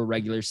really poor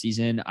regular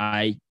season.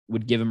 I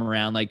would give him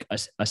around like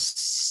a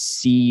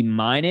C-,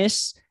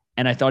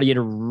 and I thought he had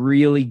a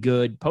really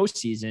good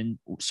postseason.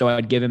 So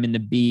I'd give him in the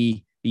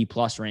B+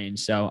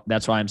 range. So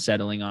that's why I'm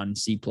settling on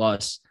C+.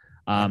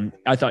 I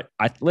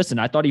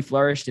thought he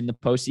flourished in the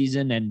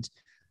postseason, and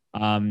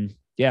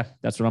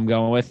that's what I'm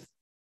going with.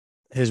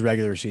 His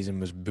regular season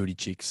was booty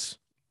cheeks.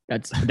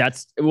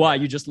 That's why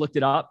you just looked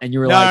it up and you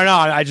were no.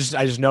 I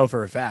just know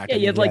for a fact. Yeah,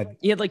 he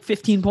had like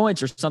 15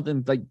 points or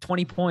something, like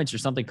 20 points or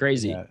something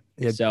crazy.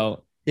 Yeah,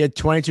 he had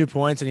 22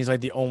 points, and he's like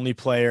the only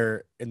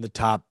player in the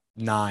top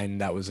 9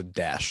 that was a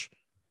dash.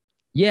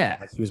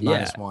 Yeah, he was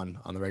 -1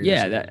 on the regular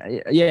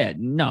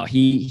season. No,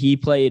 he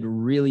played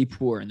really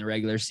poor in the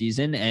regular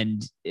season,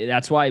 and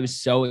that's why it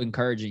was so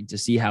encouraging to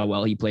see how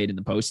well he played in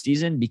the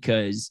postseason.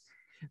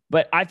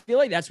 But I feel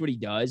like that's what he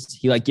does.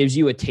 He like gives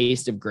you a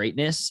taste of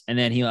greatness, and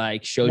then he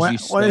like shows you.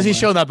 When has he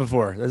shown that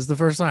before? This is the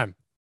first time,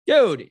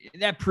 dude.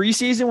 That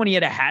preseason when he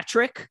had a hat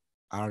trick.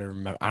 I don't even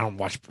remember. I don't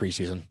watch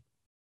preseason.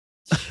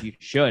 You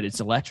should. It's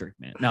electric,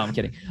 man. No, I'm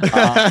kidding.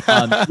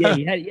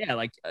 He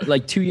had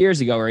like 2 years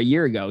ago or a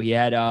year ago, he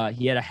had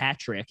a hat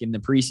trick in the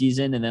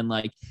preseason, and then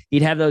like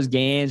he'd have those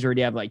games where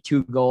he'd have like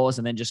 2 goals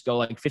and then just go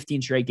like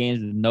 15 straight games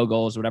with no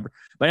goals, whatever.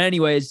 But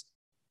anyways,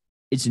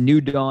 it's a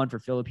new dawn for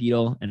Filip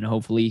Chytil, and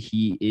hopefully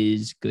he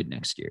is good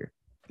next year.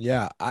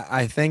 Yeah,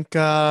 I think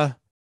I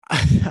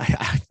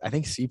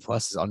think C+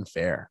 is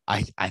unfair.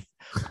 I'm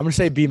gonna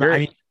say B-.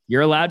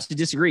 You're allowed to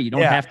disagree. You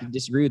don't have to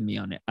disagree with me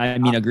on it.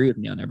 Agree with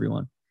me on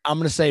everyone. I'm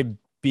going to say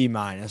B-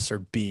 or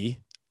B.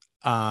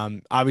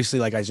 Obviously,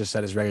 like I just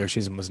said, his regular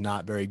season was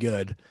not very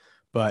good,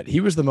 but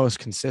he was the most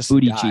consistent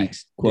booty guy.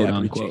 Cheeks, quote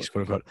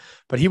unquote.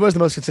 But he was the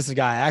most consistent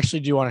guy. I actually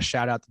do want to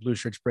shout out the Blue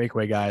Shirts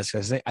Breakaway guys,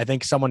 because I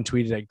think someone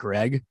tweeted at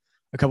Greg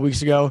a couple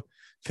weeks ago,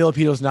 Filip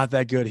Chytil's not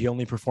that good. He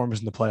only performs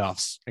in the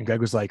playoffs. And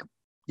Greg was like,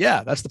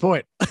 yeah, that's the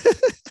point.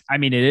 I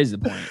mean, it is the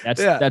point.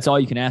 That's all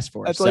you can ask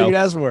for. That's all you can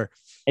ask for.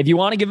 If you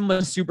want to give him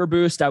a super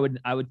boost, I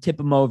would tip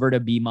him over to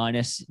B-.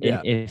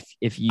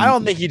 If you, I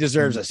don't think he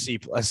deserves a C+.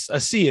 A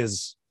C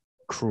is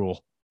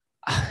cruel.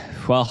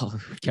 Well,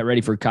 get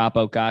ready for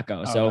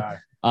Kakko.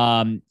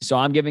 So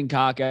I'm giving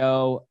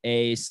Kakko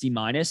a C-.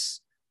 They're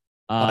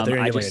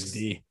gonna give like a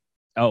D.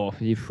 Oh,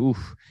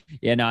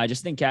 yeah. No, I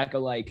just think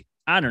Kakko, like,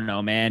 I don't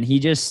know, man. He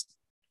just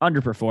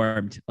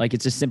underperformed. Like,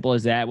 it's as simple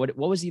as that. What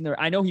was he in there?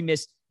 I know he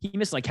missed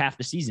like half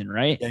the season,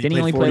 right? Yeah, Didn't he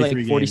only play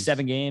like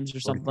 47 games or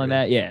something like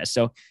that? Yeah.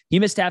 So he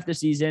missed half the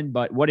season,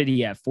 but what did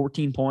he have?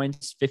 14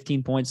 points,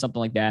 15 points, something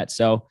like that.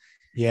 So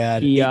yeah,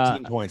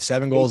 18 points,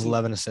 7 goals,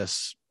 11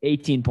 assists.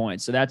 18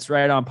 points. So that's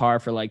right on par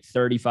for like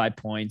 35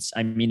 points.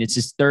 I mean, it's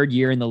his 3rd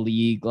year in the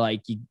league.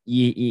 Like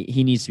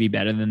he needs to be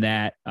better than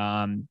that.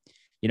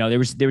 There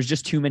was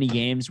just too many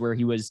games where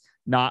he was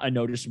not a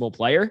noticeable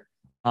player.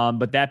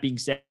 But that being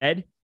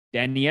said,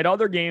 then he had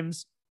other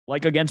games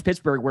like against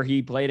Pittsburgh where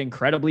he played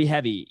incredibly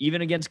heavy.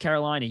 Even against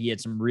Carolina, he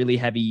had some really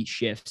heavy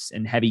shifts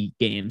and heavy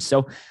games.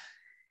 So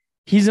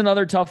he's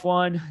another tough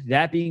one.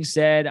 That being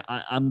said,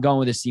 I'm going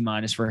with a C-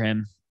 for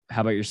him.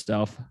 How about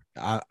yourself?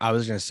 I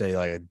was going to say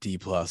like a D+.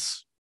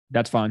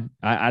 That's fine.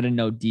 I didn't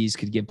know D's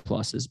could give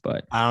pluses,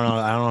 but I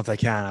don't know if they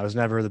can. I was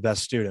never the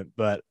best student,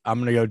 but I'm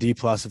going to go D+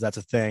 if that's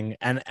a thing.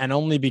 And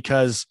only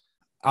because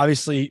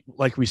obviously,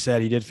 like we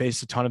said, he did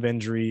face a ton of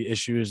injury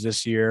issues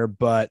this year,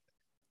 but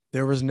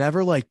there was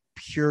never like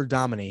pure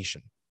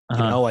domination. You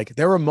know, like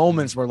there were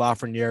moments where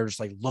Lafreniere just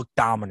like looked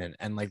dominant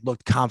and like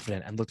looked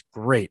confident and looked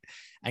great.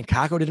 And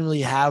Kakko didn't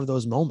really have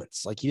those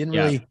moments. Like he didn't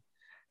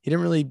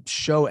really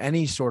show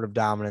any sort of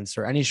dominance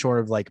or any sort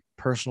of like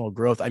personal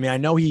growth. I mean, I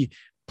know he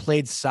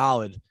played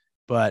solid,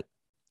 and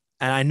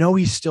I know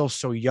he's still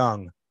so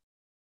young,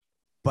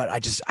 but I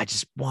just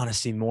want to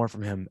see more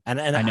from him. And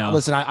I know.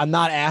 Listen, I'm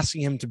not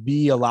asking him to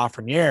be a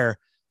Lafreniere,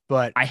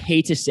 but I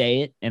hate to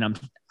say it, and I'm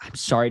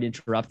sorry to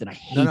interrupt, and I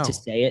hate to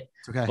say it,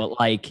 okay. But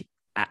like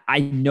I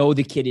know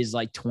the kid is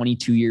like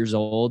 22 years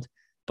old,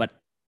 but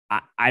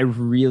I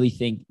really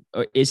think,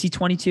 is he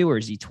 22 or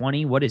is he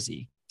 20? What is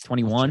he?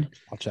 21?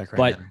 I'll check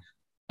right now.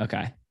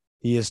 Okay.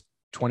 He is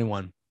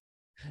 21.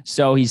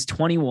 So he's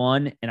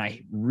 21, and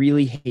I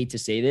really hate to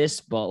say this,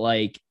 but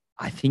like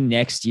I think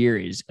next year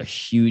is a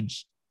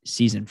huge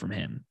season from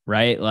him,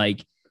 right?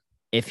 Like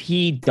if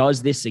he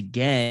does this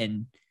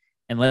again,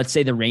 and let's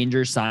say the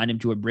Rangers sign him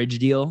to a bridge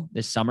deal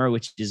this summer,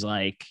 which is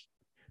like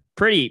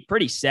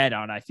pretty set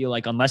on, I feel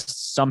like, unless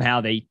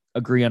somehow they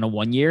agree on a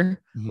 1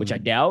 year, which I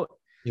doubt.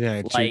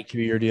 Yeah, like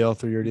 2-year deal,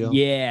 3-year deal.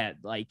 Yeah,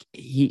 like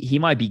he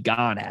might be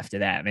gone after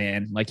that,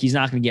 man. Like he's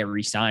not going to get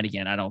re-signed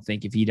again, I don't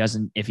think, if he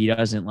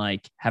doesn't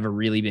like have a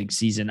really big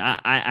season.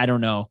 I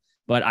don't know,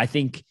 but I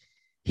think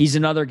he's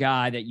another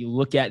guy that you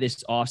look at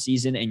this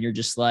offseason and you're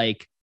just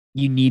like,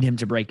 you need him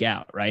to break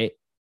out, right?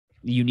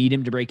 You need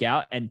him to break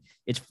out. And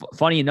it's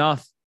funny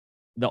enough,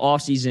 the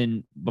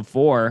offseason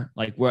before,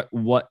 like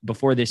what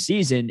before this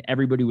season,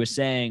 everybody was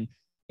saying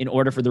in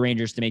order for the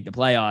Rangers to make the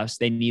playoffs,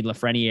 they need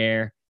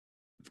Lafreniere,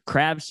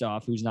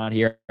 Kravtsov, who's not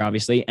here,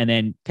 obviously, and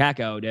then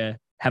Kakko to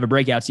have a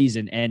breakout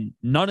season. And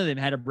none of them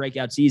had a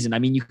breakout season. I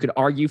mean, you could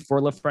argue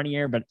for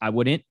Lafreniere, but I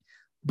wouldn't.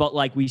 But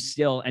like we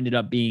still ended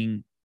up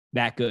being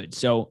that good.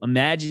 So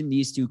imagine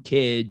these two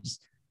kids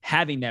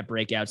having that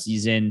breakout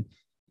season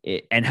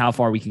and how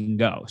far we can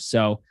go.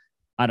 So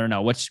I don't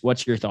know.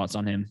 What's your thoughts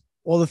on him?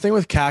 Well, the thing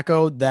with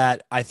Kakko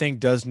that I think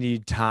does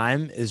need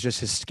time is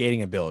just his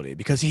skating ability,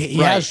 because he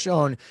has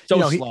shown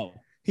slow.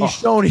 He's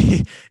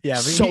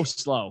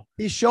slow.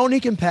 He's shown he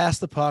can pass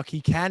the puck.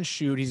 He can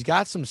shoot. He's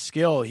got some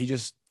skill. He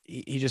just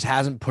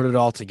hasn't put it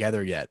all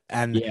together yet.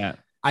 And yeah,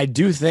 I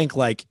do think,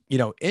 like,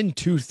 in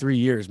 2-3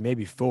 years,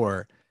 maybe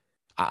 4,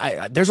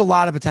 there's a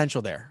lot of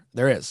potential there.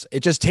 There is.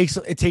 It just takes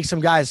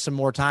some guys some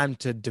more time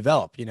to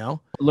develop.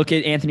 Look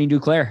at Anthony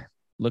Duclair.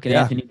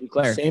 Anthony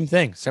Duclair. Same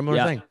thing.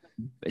 Similar thing.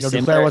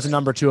 Similar. Duclair wasn't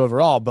number 2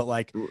 overall, but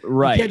like,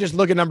 right. You can't just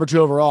look at number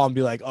 2 overall and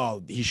be like,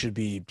 oh, he should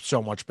be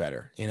so much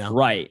better,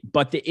 Right.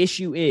 But the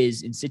issue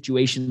is, in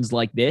situations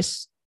like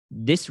this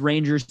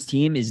Rangers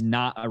team is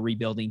not a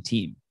rebuilding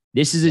team.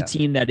 This is a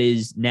team that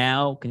is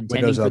now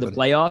contending for the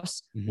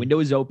playoffs. Mm-hmm. Window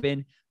is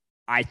open.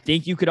 I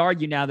think you could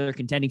argue now they're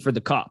contending for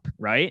the cup,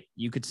 right?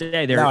 You could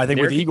say they're. No, I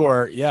think with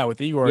Igor,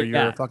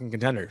 you're a fucking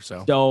contender.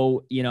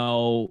 So,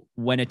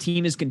 when a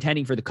team is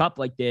contending for the cup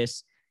like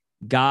this,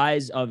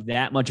 guys of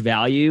that much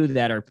value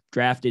that are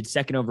drafted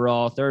 2nd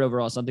overall, 3rd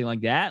overall, something like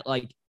that,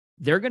 like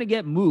they're going to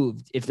get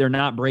moved if they're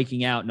not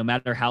breaking out, no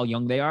matter how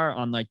young they are,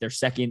 on like their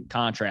 2nd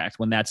contract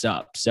when that's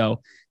up.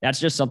 So that's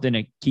just something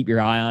to keep your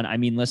eye on. I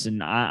mean,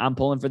 listen, I'm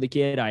pulling for the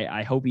kid.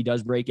 I hope he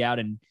does break out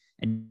and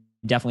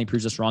definitely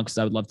proves us wrong, because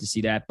I would love to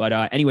see that. But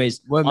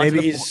anyways, well,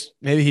 maybe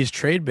he's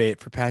trade bait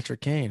for Patrick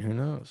Kane. Who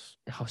knows?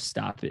 Oh,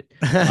 stop it.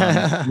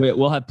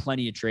 We'll have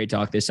plenty of trade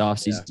talk this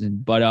offseason. Yeah.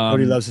 But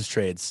Cody loves his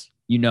trades.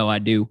 I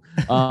do.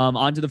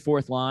 On to the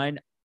 4th line.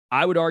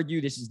 I would argue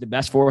this is the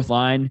best 4th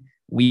line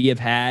we have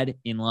had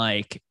in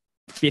like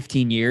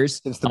 15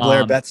 years. Since the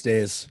Blair Betts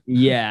days.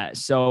 Yeah.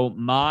 So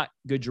Mott,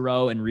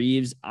 Gaudreau, and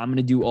Reeves, I'm going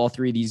to do all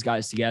 3 of these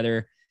guys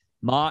together.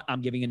 Mott,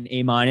 I'm giving an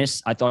A-.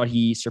 I thought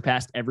he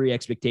surpassed every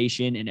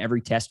expectation in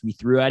every test we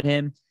threw at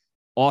him.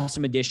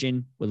 Awesome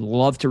addition. Would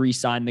love to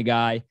re-sign the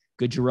guy.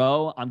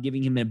 Gaudreau, I'm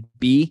giving him a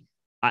B.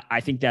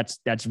 I think that's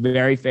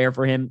very fair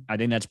for him. I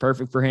think that's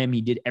perfect for him. He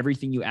did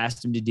everything you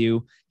asked him to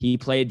do. He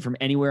played from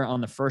anywhere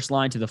on the 1st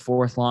line to the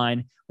 4th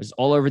line, was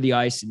all over the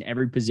ice in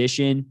every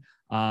position.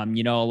 A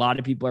lot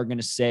of people are going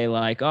to say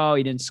like, oh,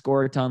 he didn't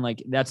score a ton.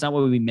 Like, that's not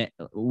what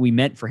we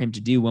meant for him to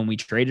do when we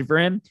traded for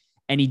him.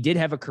 And he did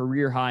have a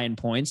career high in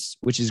points,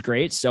 which is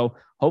great. So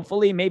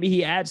hopefully maybe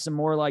he adds some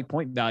more like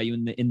point value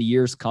in the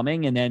years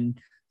coming. And then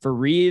for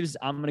Reeves,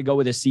 I'm going to go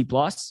with a C+.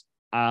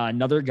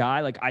 Another guy,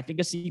 like, I think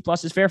a C+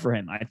 is fair for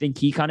him. I think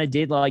he kind of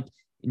did, like,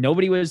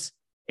 nobody was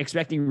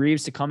expecting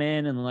Reeves to come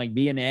in and like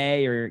be an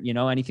A or,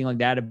 anything like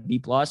that, a B+,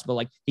 but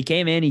like he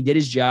came in, he did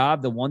his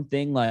job. The one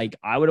thing like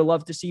I would have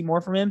loved to see more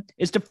from him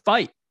is to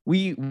fight.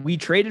 We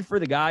traded for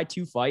the guy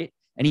to fight,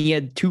 and he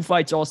had 2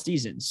 fights all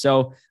season.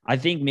 So I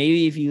think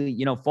maybe if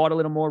he, fought a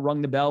little more,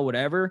 rung the bell,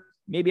 whatever,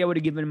 maybe I would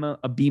have given him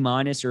a B-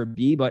 or a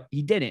B, but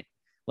he didn't.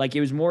 Like,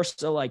 it was more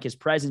so like his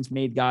presence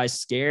made guys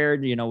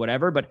scared,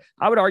 whatever. But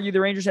I would argue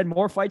the Rangers had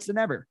more fights than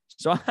ever.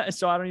 So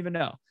I don't even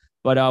know.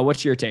 But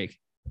what's your take?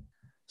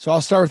 So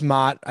I'll start with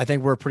Mott. I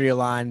think we're pretty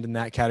aligned in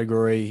that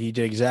category. He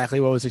did exactly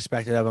what was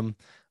expected of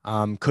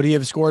him. Could he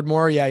have scored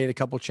more? Yeah, he had a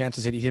couple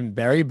chances that he didn't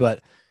bury,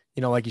 but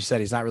like you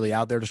said, he's not really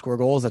out there to score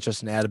goals. That's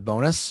just an added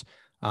bonus.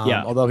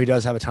 Although he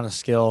does have a ton of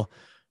skill.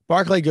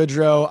 Barclay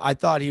Goodrow, I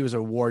thought he was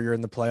a warrior in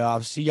the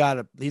playoffs.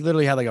 He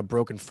literally had like a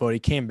broken foot. He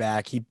came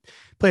back. He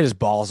played his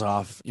balls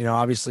off.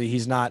 Obviously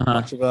he's not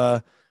much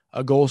of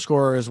a goal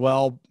scorer as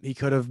well. He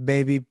could have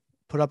maybe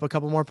put up a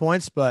couple more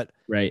points, but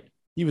right.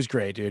 He was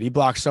great, dude. He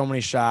blocked so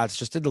many shots,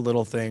 just did the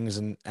little things,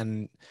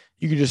 and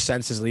you could just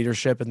sense his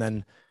leadership. And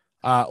then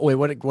Wait,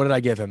 what did I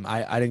give him?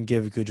 I didn't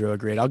give Goudreau a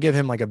grade. I'll give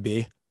him like a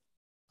B.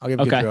 I'll give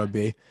Goudreau a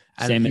B.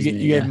 And Same as me,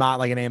 you gave Mott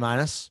like an A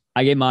minus.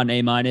 I gave Mott an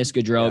A minus,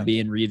 Goudreau a B,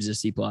 and Reeves a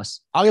C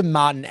plus. I'll give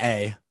Mott an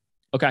A.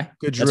 Okay,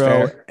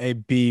 Goudreau a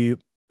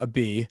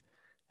B,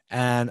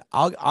 and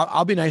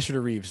I'll be nicer to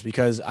Reeves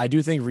because I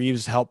do think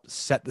Reeves helped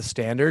set the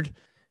standard,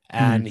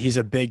 and he's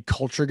a big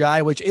culture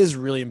guy, which is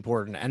really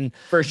important. And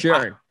for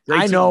sure,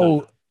 I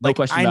know,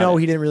 I know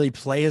he didn't really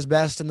play his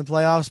best in the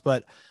playoffs,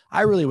 but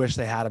I really wish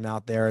they had him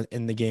out there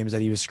in the games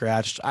that he was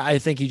scratched. I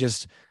think he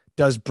just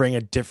does bring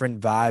a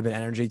different vibe and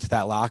energy to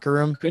that locker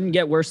room. Couldn't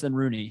get worse than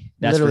Rooney.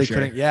 That's Literally for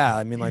sure. couldn't. Yeah,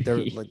 I mean, like they're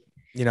like,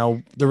 you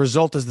know, the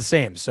result is the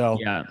same. So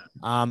yeah,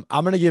 I'm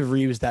gonna give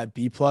Reeves that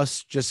B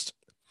plus. Just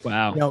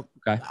wow. You know,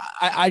 okay.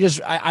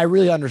 I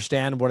really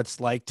understand what it's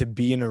like to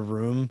be in a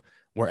room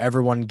where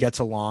everyone gets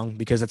along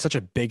because it's such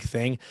a big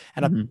thing.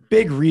 And a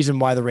big reason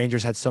why the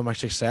Rangers had so much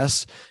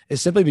success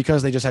is simply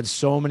because they just had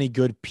so many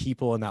good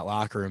people in that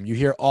locker room. You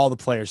hear all the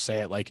players say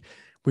it, like,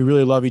 we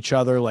really love each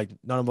other. Like,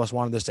 none of us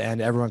wanted this to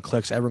end. Everyone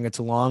clicks, everyone gets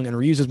along. And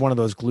Reeves is one of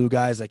those glue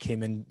guys that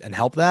came in and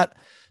helped that.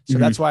 So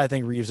that's why I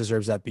think Reeves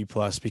deserves that B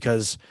plus,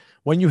 because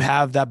when you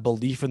have that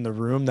belief in the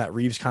room that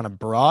Reeves kind of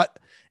brought,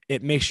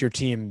 it makes your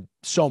team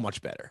so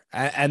much better.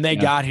 And they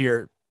got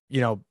here, you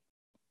know,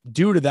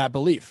 due to that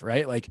belief,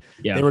 right? Like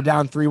they were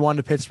down 3-1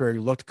 to Pittsburgh,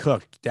 looked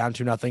cooked, down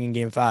 2-0 in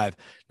game 5.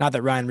 Not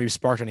that Ryan Reeves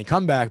sparked any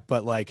comeback,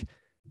 but like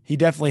he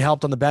definitely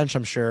helped on the bench,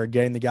 I'm sure,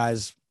 getting the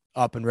guys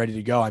up and ready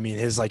to go. I mean,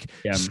 his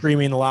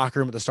screaming in the locker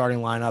room at the starting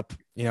lineup,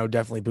 you know,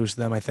 definitely boosted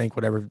them, I think,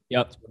 whatever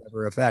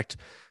effect.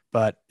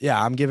 But yeah,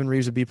 I'm giving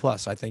Reeves a B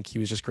plus. I think he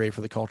was just great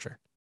for the culture.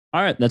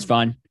 All right, that's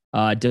fine.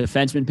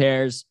 Defenseman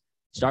pairs,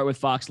 start with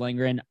Fox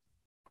Lindgren.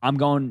 I'm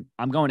going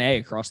A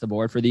across the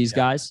board for these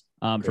guys.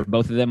 For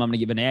both of them, I'm going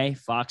to give an A.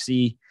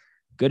 Foxy,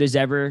 good as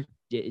ever.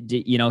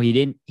 You know,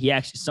 he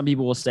actually, some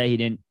people will say he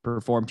didn't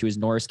perform to his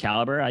Norris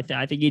caliber. I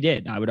think he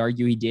did. I would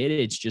argue he did.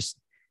 It's just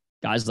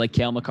guys like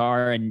Cale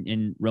Makar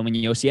and Roman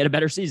Josi had a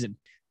better season,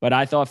 but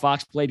I thought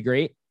Fox played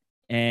great.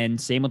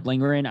 And same with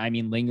Lindgren. I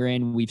mean,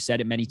 Lindgren, we've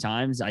said it many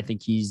times. I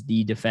think he's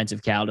the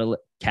defensive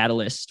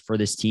catalyst for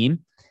this team,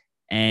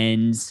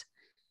 and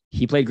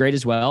he played great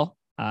as well.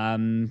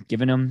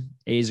 Giving him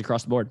A's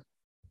across the board.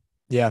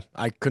 Yeah,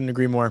 I couldn't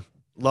agree more.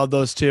 Love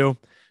those two.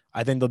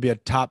 I think they'll be a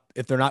top,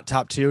 if they're not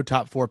top 2,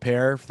 top 4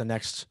 pair for the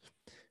next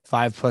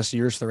 5+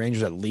 years for the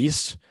Rangers at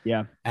least.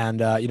 Yeah.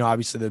 And, you know,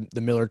 obviously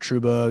the Miller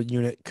Trouba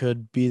unit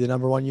could be the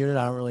number 1 unit.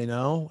 I don't really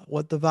know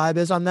what the vibe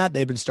is on that.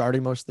 They've been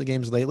starting most of the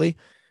games lately.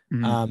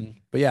 But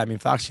yeah, I mean,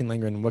 Foxy and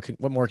Lindgren,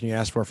 what more can you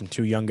ask for from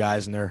 2 young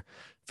guys in their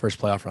first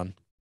playoff run?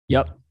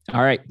 Yep.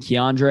 All right.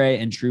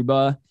 K'Andre and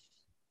Trouba.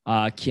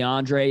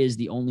 K'Andre is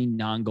the only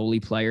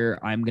non-goalie player.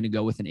 I'm going to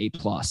go with an A+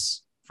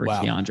 for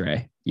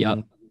K'Andre.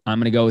 Yep. I'm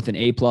going to go with an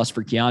A+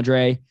 for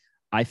K'Andre.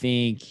 I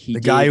think the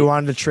guy who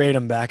wanted to trade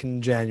him back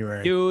in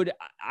January. Dude,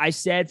 I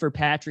said for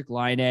Patrick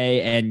Laine,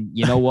 and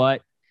you know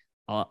what?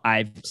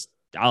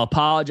 I'll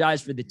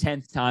apologize for the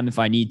 10th time if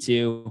I need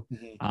to.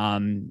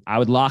 I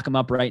would lock him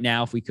up right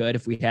now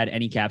if we had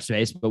any cap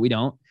space, but we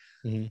don't.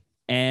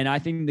 And I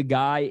think the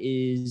guy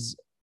is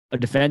a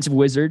defensive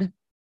wizard,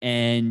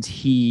 and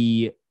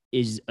he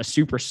is a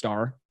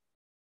superstar.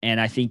 And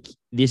I think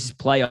this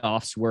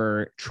playoffs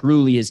were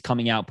truly his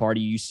coming out party.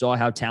 You saw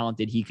how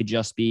talented he could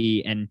just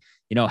be, and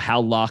you know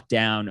how locked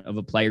down of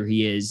a player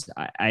he is.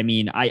 I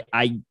mean,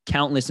 I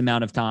countless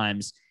amount of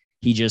times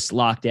he just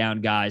locked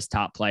down guys,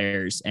 top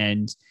players,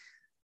 and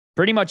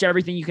pretty much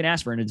everything you can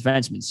ask for in a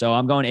defenseman. So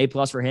I'm going A+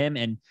 for him.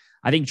 And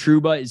I think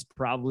Trouba is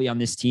probably on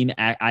this team.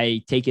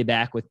 I take it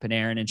back with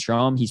Panarin and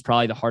Strome. He's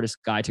probably the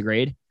hardest guy to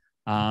grade.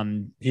 I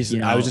was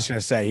just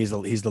gonna say he's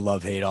the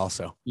love-hate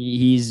also.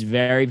 He's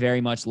very,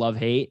 very much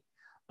love-hate.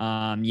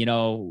 You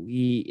know,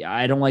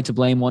 I don't like to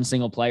blame one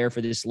single player for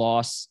this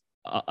loss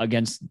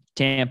against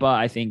Tampa.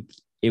 I think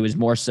it was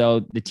more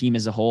so the team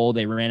as a whole.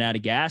 They ran out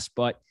of gas,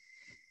 but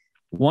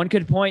one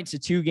could point to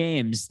 2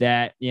 games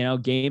that, you know,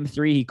 game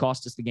 3, he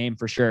cost us the game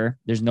for sure.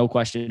 There's no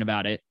question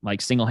about it.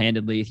 Like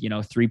single-handedly, you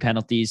know, 3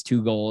 penalties,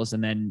 2 goals.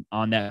 And then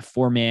on that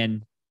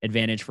 4-man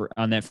advantage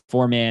on that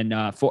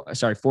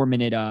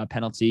 4-minute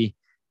penalty,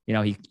 you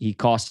know, he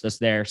cost us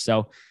there.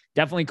 So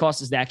definitely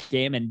cost us that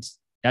game. And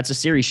that's a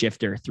series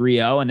shifter,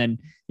 3-0. And then,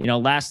 you know,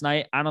 last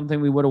night, I don't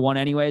think we would have won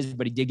anyways,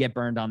 but he did get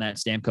burned on that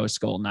Stamkos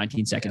goal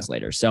 19 seconds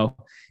later. So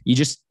you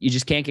just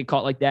can't get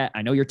caught like that.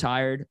 I know you're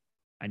tired.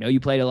 I know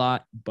you played a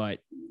lot, but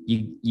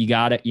you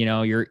got it. You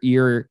know,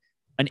 you're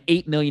an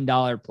 $8 million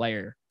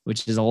player,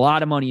 which is a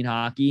lot of money in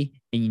hockey,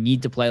 and you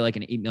need to play like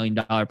an $8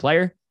 million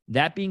player.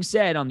 That being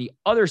said, on the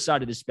other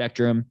side of the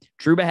spectrum,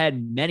 Trouba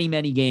had many,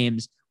 many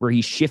games where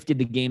he shifted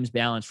the game's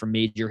balance from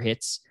major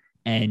hits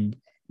and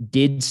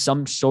did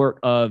some sort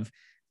of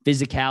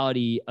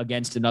physicality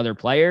against another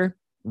player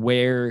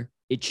where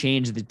it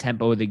changed the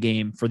tempo of the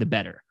game for the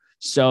better.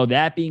 So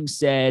that being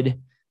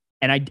said,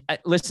 and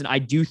I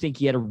do think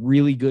he had a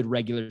really good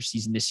regular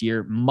season this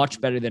year,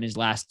 much better than his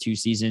last 2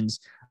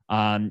 seasons.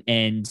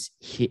 And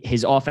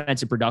his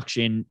offensive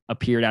production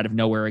appeared out of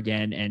nowhere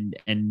again.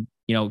 And,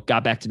 you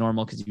got back to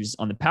normal because he was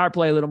on the power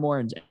play a little more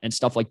and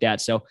stuff like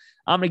that. So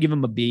I'm going to give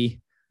him a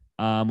B.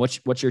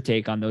 What's your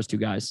take on those two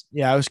guys?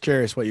 Yeah, I was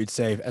curious what you'd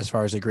say as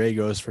far as the grade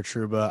goes for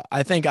Trouba.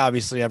 I think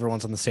obviously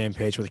everyone's on the same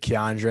page with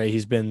Keandre.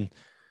 He's been,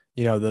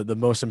 the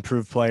most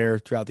improved player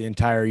throughout the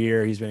entire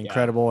year. He's been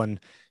incredible, and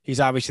he's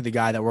obviously the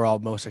guy that we're all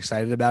most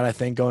excited about, I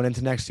think, going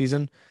into next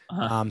season. So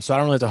I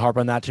don't really have to harp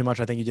on that too much.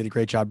 I think you did a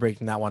great job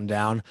breaking that one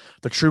down.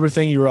 The Trouba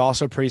thing, you were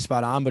also pretty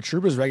spot on, but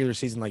Trouba's regular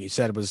season, like you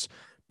said, was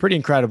pretty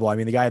incredible. I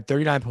mean, the guy had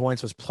 39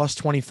 points, was plus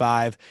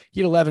 25.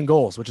 He had 11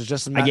 goals, which is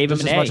just as much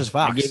as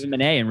Fox. I gave him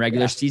an A in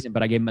regular season,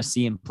 but I gave him a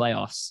C in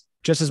playoffs.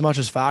 Just as much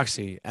as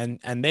Foxy. And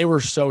they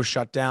were so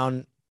shut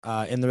down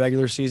in the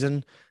regular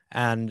season,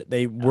 and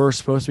they were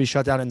supposed to be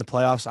shut down in the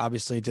playoffs.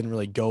 Obviously, it didn't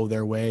really go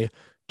their way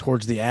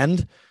towards the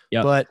end.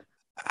 But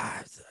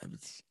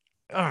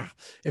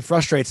it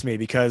frustrates me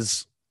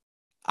because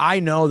I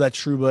know that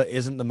Trouba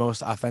isn't the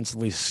most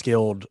offensively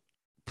skilled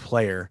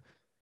player,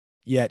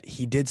 yet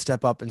he did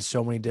step up in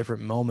so many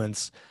different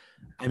moments.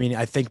 I mean,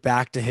 I think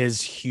back to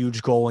his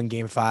huge goal in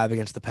Game 5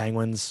 against the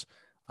Penguins.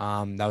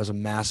 That was a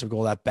massive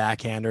goal. That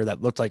backhander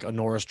that looked like a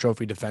Norris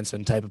Trophy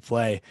defenseman type of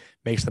play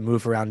makes the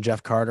move around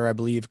Jeff Carter, I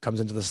believe, comes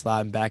into the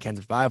slot and backhands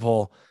a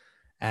 5-hole.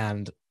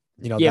 And,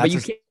 but you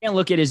can't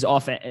look at his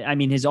offense. I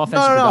mean, his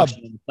offensive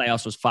production in the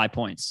playoffs was 5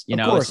 points.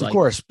 Of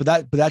course.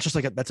 But that's just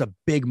like that's a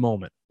big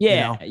moment.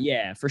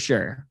 Yeah, for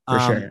sure.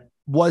 Sure.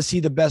 Was he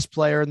the best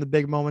player in the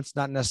big moments?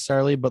 Not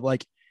necessarily, but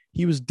like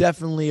he was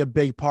definitely a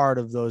big part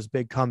of those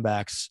big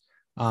comebacks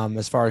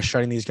as far as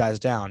shutting these guys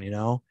down,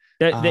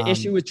 The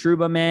issue with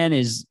Trouba, man,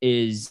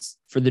 is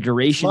for the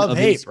duration of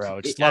his,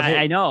 bro.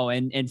 I know.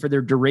 And for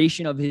the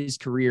duration of his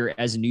career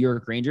as a New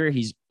York Ranger,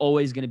 he's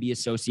always going to be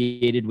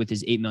associated with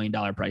his $8 million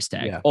price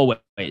tag.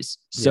 Always.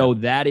 So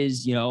that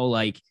is,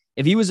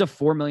 if he was a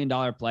 $4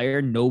 million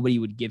player, nobody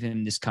would give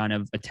him this kind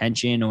of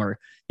attention or,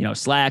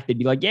 slack. They'd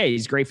be like, yeah,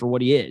 he's great for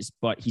what he is,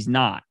 but he's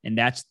not. And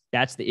that's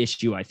the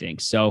issue, I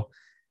think. So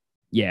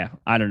yeah,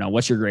 I don't know.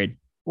 What's your grade?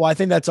 Well, I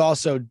think that's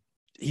also,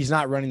 he's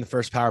not running the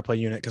first power play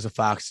unit because of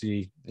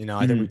Foxy.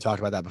 I think we talked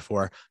about that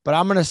before, but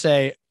I'm going to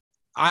say,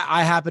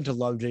 I happen to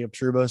love Jacob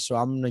Trouba, so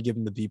I'm going to give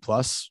him the B+.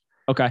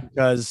 Okay.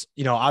 Because,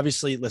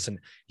 obviously, listen,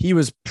 he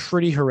was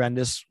pretty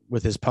horrendous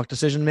with his puck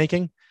decision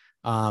making.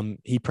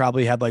 He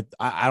probably had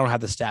I don't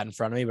have the stat in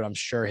front of me, but I'm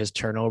sure his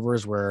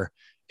turnovers were,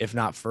 if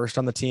not first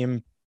on the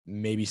team,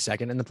 maybe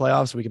second in the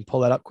playoffs. We can pull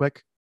that up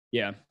quick.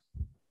 Yeah.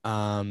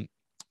 Trying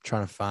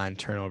to find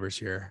turnovers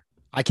here.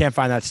 I can't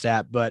find that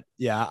stat, but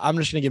yeah, I'm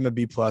just going to give him a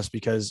B+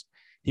 because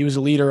he was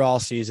a leader all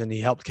season. He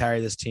helped carry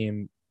this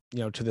team,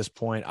 to this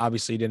point.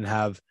 Obviously, he didn't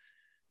have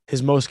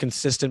his most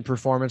consistent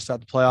performance throughout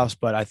the playoffs,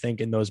 but I think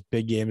in those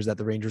big games that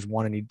the Rangers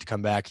want to need to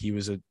come back, he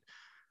was a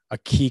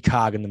key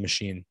cog in the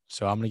machine.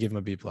 So I'm going to give him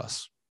a B+.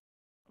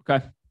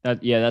 Okay.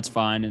 That's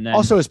fine. And then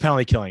also his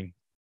penalty killing.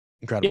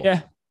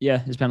 Incredible. Yeah.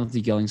 His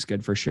penalty killing is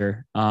good for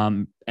sure.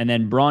 And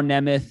then Braun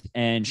Nemeth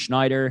and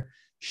Schneider,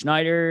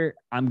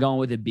 I'm going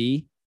with a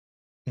B.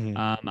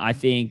 Mm-hmm. I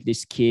think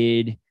this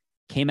kid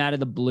came out of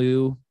the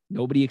blue.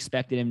 Nobody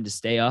expected him to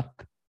stay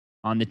up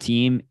on the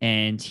team,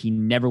 and he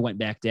never went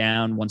back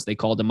down once they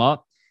called him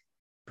up.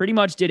 Pretty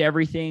much did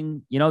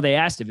everything, they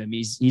asked of him.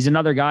 He's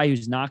another guy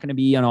who's not going to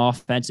be an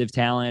offensive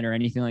talent or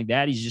anything like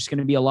that. He's just going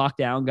to be a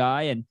lockdown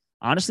guy. And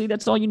honestly,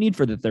 that's all you need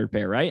for the third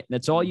pair, right?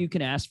 That's all you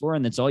can ask for,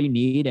 and that's all you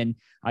need. And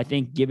I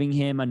think giving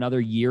him another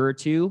year or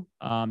two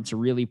to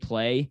really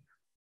play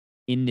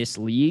in this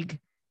league,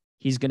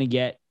 he's going to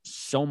get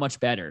so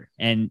much better.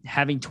 And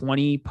having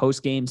 20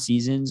 post-game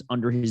seasons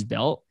under his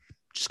belt,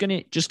 just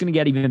gonna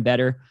get even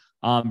better.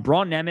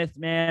 Braun Nemeth,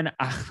 man,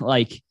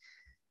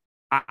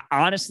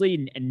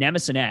 honestly,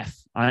 Nemeth's an F.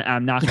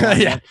 I'm not going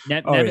to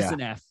Nemeth's an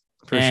F.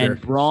 For and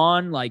sure.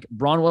 Braun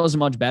wasn't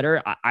much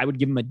better. I would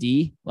give him a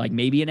D,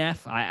 maybe an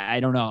F. I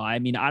don't know. I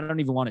mean, I don't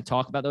even want to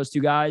talk about those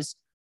two guys.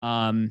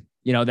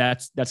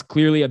 That's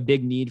clearly a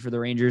big need for the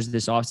Rangers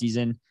this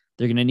offseason.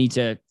 They're going to need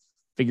to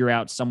figure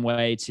out some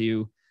way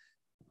to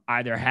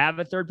either have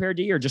a third pair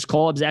D or just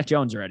call up Zach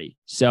Jones already.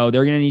 So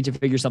they're going to need to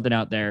figure something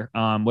out there.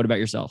 What about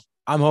yourself?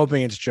 I'm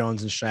hoping it's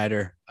Jones and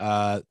Schneider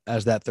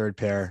as that third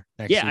pair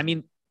next season. I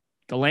mean,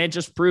 Gallant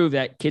just proved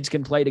that kids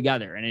can play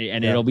together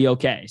and it'll be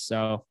okay.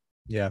 So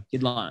yeah,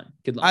 good line.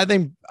 I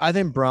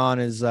think Braun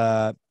is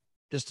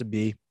just a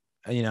B.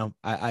 I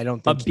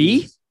don't think a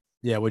B.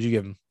 Yeah, what'd you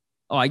give him?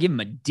 Oh, I give him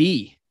a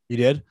D. You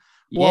did?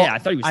 Well, I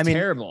thought he was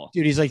terrible.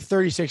 Dude, he's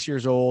 36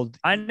 years old.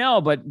 I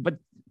know, but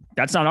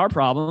that's not our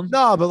problem.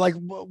 No, but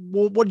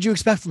what did you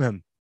expect from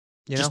him?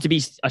 Just to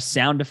be a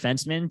sound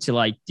defenseman,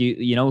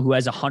 to who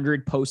has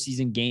 100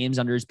 postseason games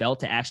under his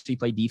belt to actually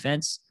play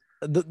defense.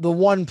 The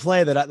one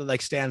play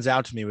that stands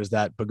out to me was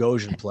that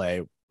Bogosian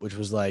play, which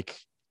was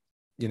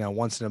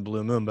once in a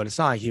blue moon, but it's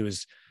not like he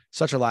was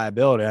such a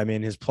liability. I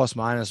mean, his plus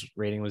minus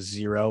rating was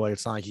 0.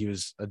 It's not like he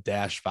was a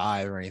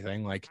 -5 or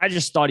anything. I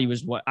just thought he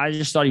was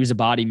a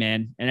body,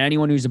 man. And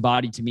anyone who's a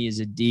body to me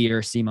is a D or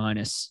a C-.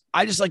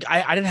 I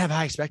didn't have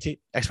high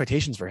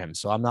expectations for him.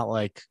 So I'm not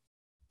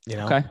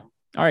Okay.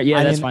 All right.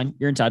 Yeah, that's fine.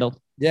 You're entitled.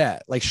 Yeah,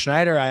 like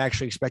Schneider, I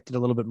actually expected a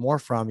little bit more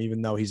from,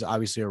 even though he's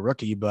obviously a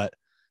rookie. But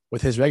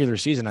with his regular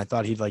season, I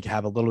thought he'd like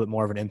have a little bit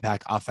more of an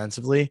impact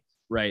offensively.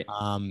 Right.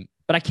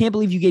 But I can't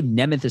believe you gave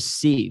Nemeth a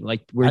C.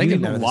 Like, were you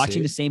even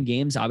watching the same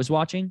games I was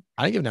watching?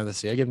 I didn't give Nemeth a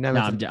C. I give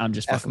Nemeth I'm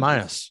just F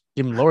minus.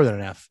 Give him lower than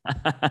an F.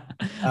 I'm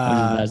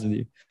just messing with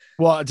you.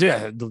 Well,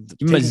 dude,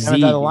 taking Nemeth out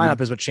of the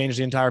lineup is what changed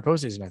the entire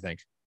postseason, I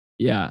think.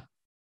 Yeah.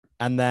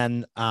 And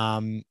then who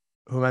am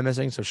I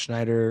missing? So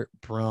Schneider,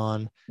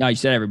 Braun. No, you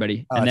said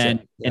everybody.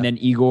 And then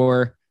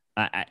Igor.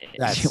 A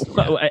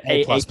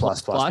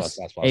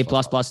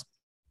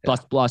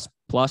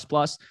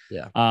plus.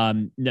 Yeah.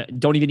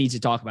 Don't even need to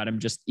talk about him.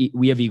 Just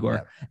we have Igor.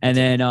 Yeah. And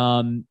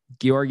then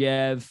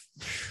Georgiev.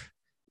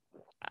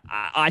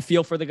 I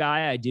feel for the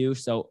guy. I do.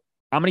 So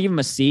I'm gonna give him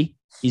a C.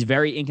 He's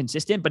very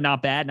inconsistent, but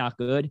not bad, not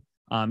good.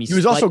 He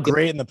was also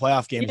great in the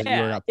playoff games.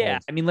 Yeah.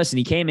 I mean, listen,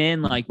 he came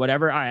in like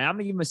whatever. All right, I'm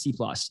gonna give him a C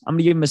plus.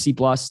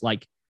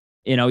 Like,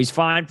 he's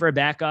fine for a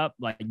backup.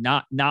 Like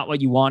not what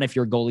you want if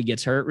your goalie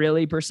gets hurt,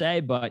 really per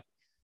se. But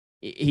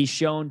he's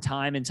shown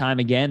time and time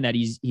again that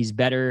he's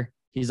better.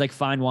 He's like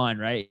fine wine,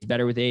 right? He's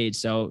better with age.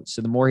 So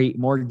the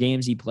more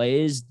games he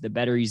plays, the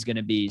better he's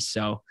gonna be.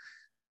 So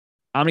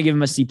I'm gonna give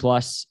him a C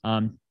plus.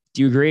 Do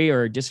you agree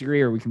or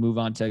disagree, or we can move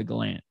on to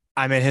Gallant?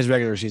 I mean, his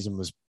regular season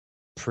was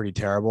pretty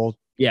terrible.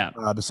 Yeah.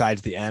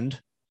 Besides the end,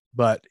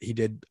 but he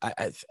did.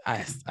 I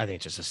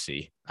think just a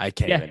C. I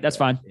can't. Yeah, that's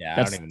fine. Yeah,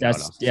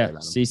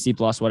 that's C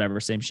plus, whatever,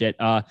 same shit.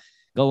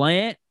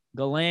 Gallant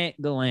the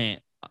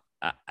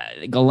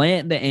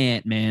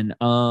Ant, man.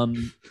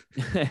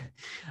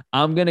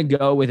 I'm gonna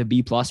go with a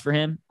B plus for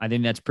him. I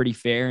think that's pretty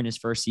fair in his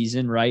first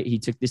season, right? He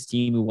took this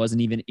team who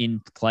wasn't even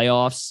in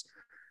playoffs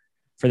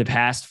for the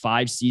past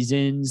 5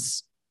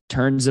 seasons,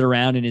 turns it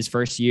around in his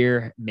first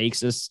year,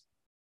 takes us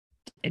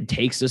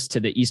to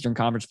the Eastern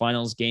Conference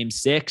Finals, Game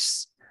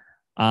 6.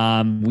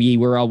 We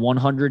were a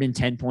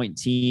 110-point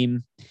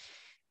team.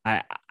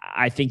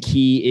 I think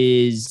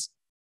he is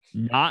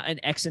not an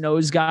X and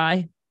O's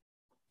guy.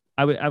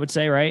 I would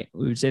say, right?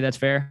 We would say that's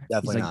fair.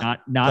 Definitely he's like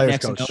not an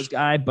X and O's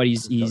guy, but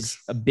he's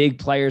a big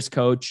players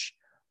coach.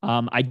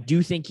 I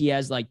do think he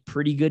has like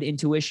pretty good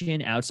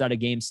intuition outside of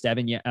Game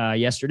 7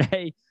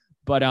 yesterday.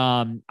 But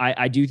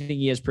I do think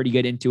he has pretty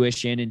good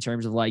intuition in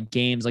terms of like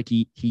games, like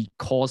he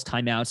calls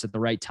timeouts at the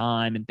right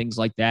time and things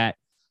like that.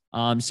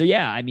 So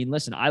yeah, I mean,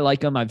 listen, I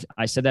like him.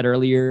 I said that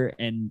earlier,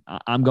 and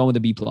I'm going with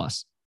a B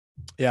plus.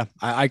 Yeah,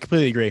 I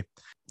completely agree.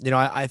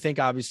 I think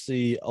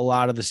obviously a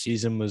lot of the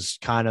season was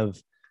kind of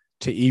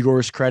to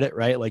Igor's credit,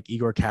 right? Like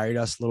Igor carried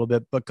us a little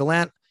bit, but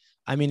Gallant,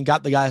 I mean,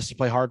 got the guys to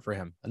play hard for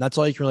him, and that's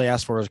all you can really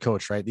ask for as a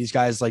coach, right? These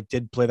guys like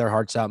did play their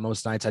hearts out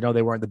most nights. I know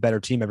they weren't the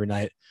better team every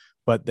night,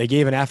 but they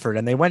gave an effort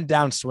and they went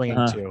down swinging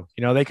too.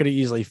 They could have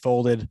easily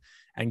folded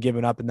and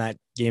given up in that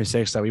Game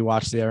 6 that we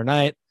watched the other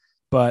night.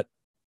 But,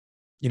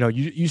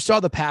 you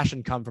saw the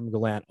passion come from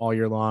Gallant all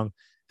year long.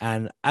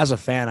 And as a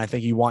fan, I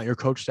think you want your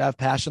coach to have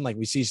passion. Like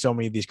we see so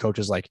many of these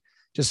coaches, like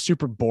just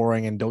super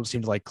boring and don't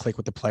seem to like click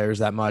with the players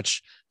that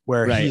much,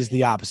 where he's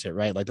the opposite,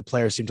 right? Like the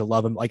players seem to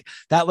love him. Like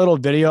that little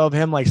video of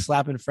him, like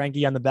slapping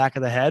Frankie on the back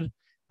of the head.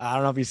 I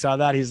don't know if you saw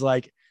that. He's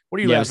like, what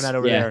are you laughing at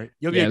over there?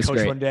 You'll be a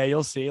coach one day.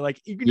 You'll see. Like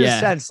you can just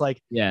sense,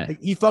 like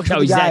he fucks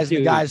with the guys.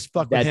 The guys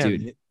fuck with him.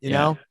 Dude. You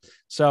know.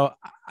 So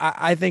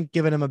I think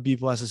giving him a B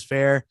plus is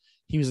fair.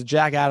 He was a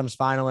Jack Adams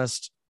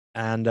finalist,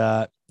 and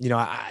I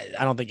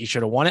don't think he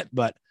should have won it,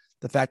 but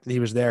the fact that he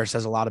was there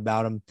says a lot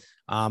about him.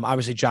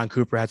 Obviously, John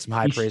Cooper had some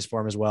high praise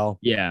for him as well.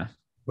 Yeah.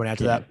 Going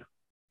after that.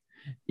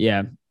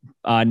 Yeah.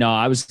 No,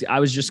 I was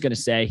just gonna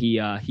say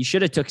he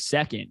should have took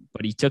second,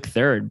 but he took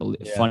third.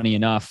 Funny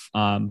enough.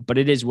 But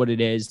it is what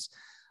it is.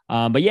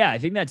 But yeah, I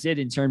think that's it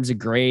in terms of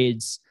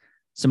grades.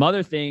 Some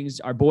other things,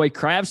 our boy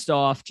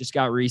Kravtsov just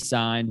got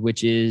re-signed,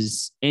 which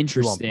is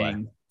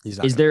interesting.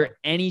 Is there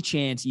any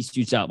chance he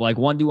suits up? Like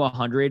 1 to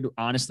 100,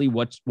 honestly,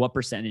 what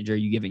percentage are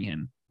you giving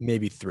him?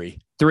 Maybe 3.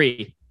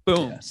 3.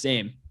 Boom. Yeah.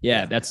 Same.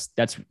 Yeah, that's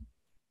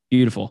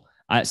beautiful.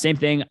 Same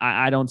thing.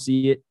 I don't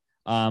see it.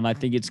 I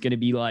think it's going to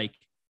be like,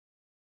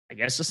 I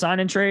guess a sign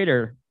and trade,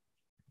 or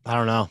I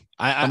don't know.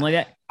 Something like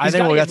that. I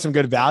think we'll get some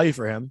good value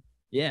for him.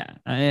 Yeah,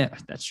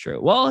 that's true.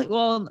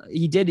 Well,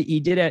 he did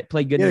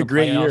play good in the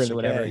great playoffs year or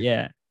whatever.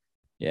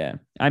 Yeah.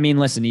 I mean,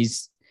 listen,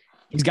 he's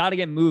got to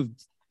get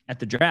moved at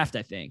the draft.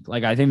 I think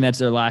that's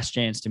their last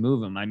chance to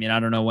move him. I mean,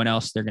 I don't know when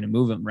else they're going to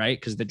move him, right?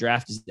 Because the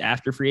draft is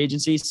after free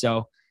agency,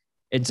 so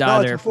it's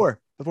either before.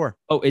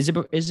 Oh, is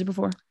it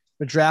before?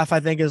 The draft, I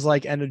think, is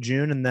like end of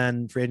June, and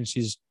then free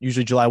agency is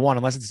usually July 1,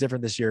 unless it's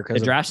different this year. The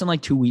draft's in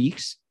like 2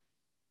 weeks.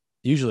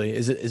 Usually,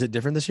 is it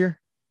different this year?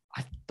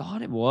 I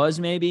thought it was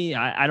maybe.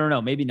 I don't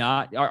know. Maybe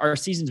not. Our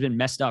season's been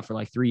messed up for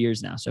like 3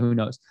 years now, so who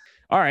knows?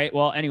 All right.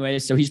 Well, anyway,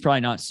 so he's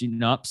probably not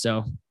suiting up.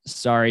 So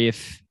sorry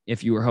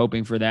if you were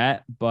hoping for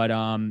that. But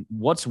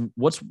what's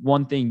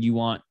one thing you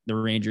want the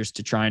Rangers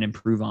to try and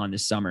improve on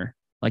this summer?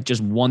 Like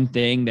just one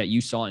thing that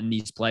you saw in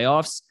these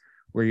playoffs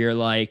where you're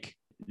like,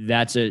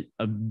 that's a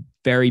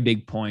very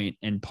big point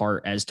and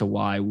part as to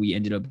why we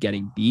ended up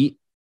getting beat.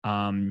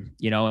 And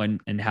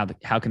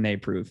how can they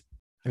improve?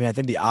 I mean, I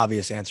think the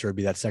obvious answer would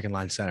be that second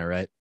line center,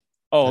 right?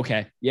 Oh,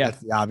 okay. Yeah.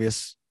 That's the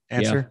obvious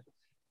answer.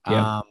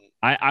 Yeah.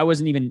 I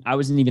wasn't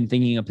even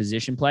thinking a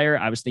position player.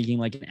 I was thinking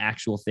like an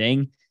actual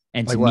thing.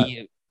 And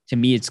Like to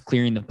me, it's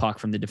clearing the puck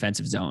from the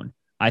defensive zone.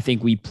 I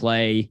think we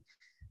play,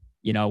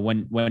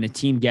 when a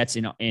team gets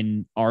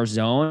in our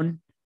zone,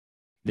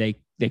 they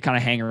kind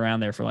of hang around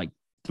there for like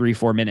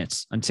 3-4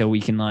 minutes until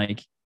we can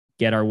like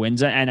get our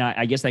wins. And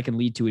I guess that can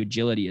lead to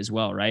agility as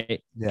well,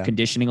 right? Yeah.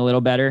 Conditioning a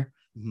little better.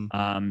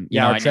 Mm-hmm.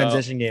 Our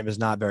transition game is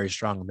not very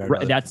strong.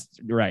 That's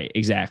right.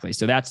 Exactly.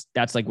 So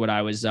that's like what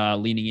I was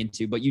leaning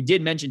into, but you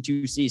did mention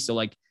 2C. So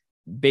like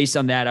based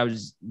on that, I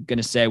was going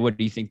to say, what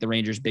do you think the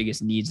Rangers'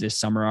 biggest needs this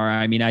summer are?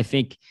 I mean, I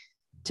think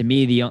to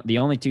me, the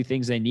only two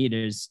things they need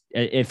is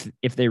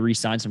if they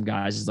re-sign some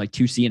guys is like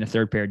 2C and a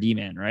third pair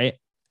D-man, right?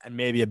 And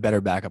maybe a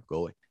better backup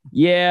goalie.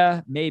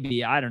 Yeah,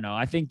 maybe. I don't know.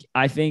 I think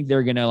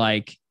they're going to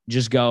like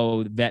just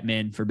go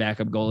Vetman for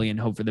backup goalie and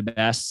hope for the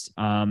best.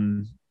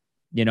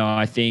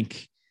 I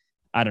think,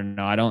 I don't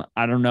know.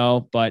 I don't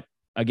know. But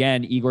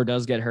again, Igor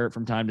does get hurt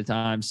from time to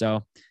time.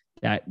 So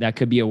that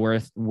could be a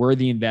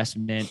worthy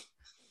investment.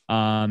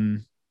 All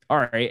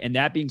right. And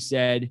that being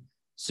said,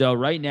 so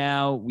right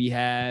now we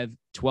have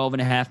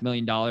 $12.5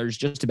 million,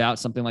 just about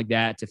something like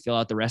that, to fill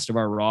out the rest of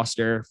our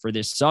roster for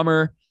this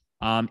summer.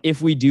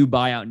 If we do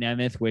buy out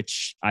Nemeth,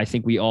 which I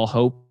think we all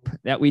hope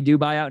that we do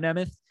buy out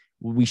Nemeth,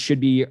 we should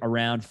be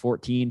around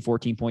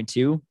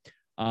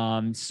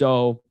 14.2.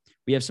 So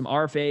we have some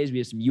RFAs, we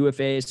have some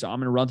UFAs. So I'm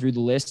going to run through the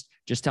list.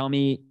 Just tell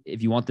me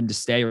if you want them to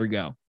stay or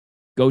go.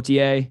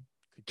 Gauthier.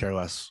 Care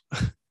less.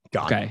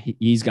 Gone. Okay.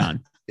 He's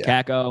gone.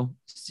 Yeah. Kakko,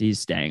 he's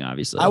staying,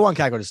 obviously. I want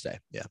Kakko to stay.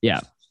 Yeah.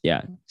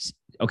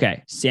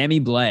 Okay. Sammy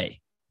Blais,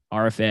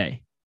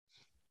 RFA.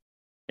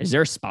 Is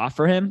there a spot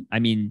for him? I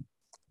mean,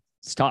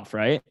 it's tough,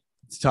 right?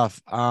 It's tough.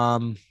 I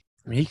mean,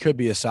 he could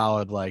be a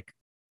solid like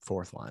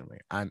fourth line.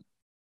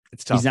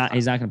 It's tough.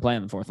 He's not going to play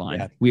on the fourth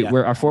line. Yeah.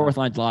 We're our fourth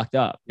line's locked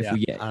up. If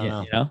we get, I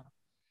don't know.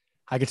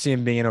 I could see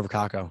him being in over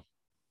Kakko.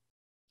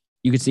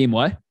 You could see him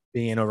what?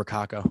 Being in over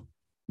Kakko.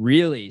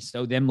 Really?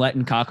 So them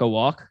letting Kakko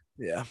walk?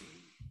 Yeah.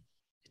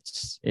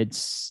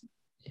 It's.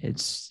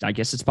 I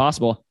guess it's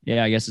possible.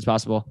 Yeah, I guess it's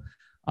possible.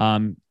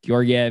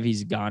 Georgiev,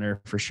 he's a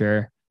goner for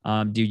sure.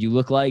 Dude, you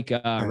look like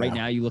right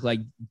now. You look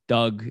like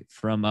Doug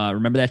from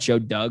remember that show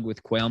Doug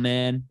with Quail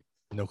Man?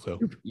 No clue.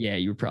 Yeah,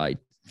 you were probably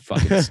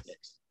fucking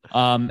six.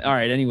 All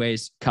right.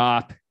 Anyways,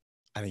 Cop.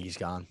 I think he's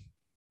gone.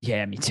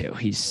 Yeah, me too.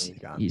 He's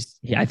gone.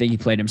 I think he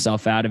played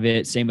himself out of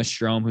it. Same with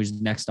Strome, who's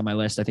next on my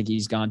list. I think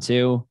he's gone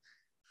too.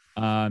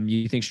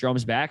 You think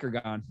Strome's back or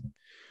gone?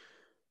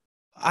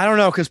 I don't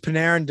know, because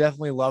Panarin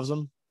definitely loves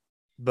him,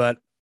 but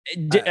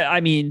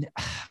I mean,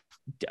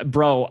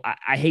 bro,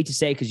 I hate to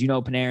say, because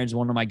Panarin's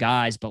one of my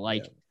guys, but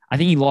like I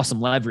think he lost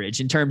some leverage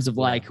in terms of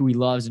like who he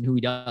loves and who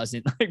he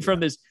doesn't. Like from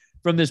this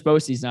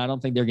postseason, I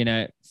don't think they're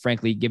gonna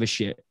frankly give a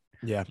shit.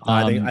 Yeah,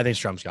 I think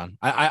Strome's gone.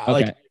 I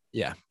think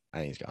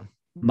he's gone.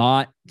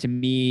 Mott, to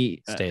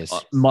me, stays.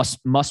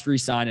 Must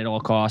resign at all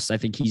costs. I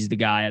think he's the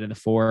guy out of the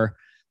four.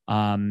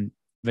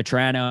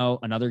 Vetrano,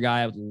 another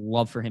guy. I would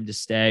love for him to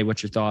stay.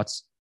 What's your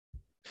thoughts?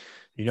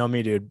 You know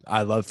me, dude.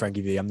 I love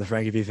Frankie V. I'm the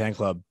Frankie V fan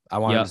club. I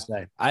want him to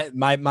stay.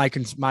 My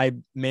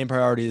main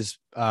priority is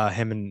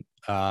him and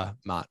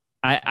Mott.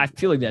 I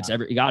feel like that's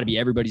got to be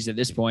everybody's at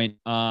this point.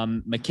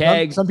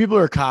 McKegg. Some people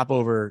are Cop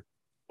over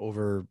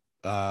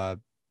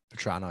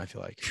Vetrano, I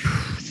feel like.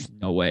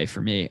 No way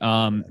for me.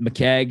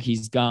 McKegg,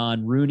 he's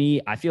gone.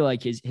 Rooney, I feel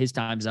like his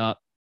time's up.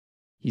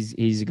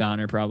 He's a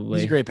goner probably.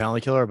 He's a great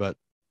penalty killer, but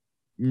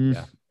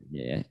yeah.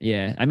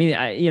 I mean,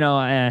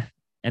 and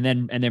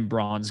then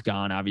Braun's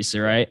gone, obviously,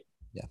 right?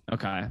 Yeah.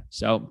 Okay.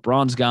 So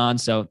Braun's gone.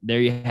 So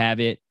there you have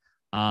it.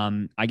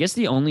 I guess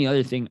the only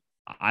other thing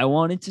I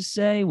wanted to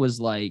say was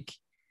like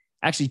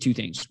actually two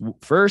things.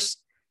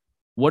 First,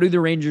 what do the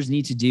Rangers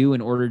need to do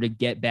in order to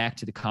get back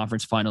to the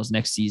conference finals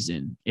next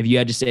season? If you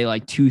had to say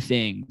like two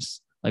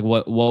things, like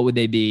what would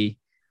they be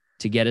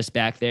to get us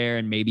back there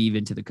and maybe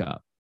even to the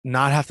cup?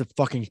 Not have to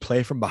fucking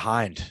play from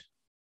behind.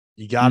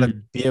 You got to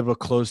be able to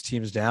close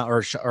teams down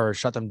or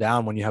shut them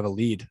down when you have a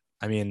lead.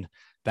 I mean,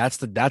 that's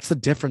the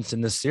difference in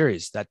this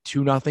series. That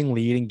 2-0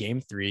 lead in game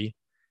 3,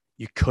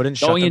 you couldn't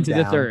shut them down. Going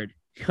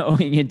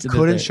into the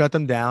third. Shut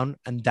them down,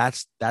 and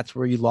that's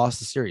where you lost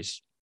the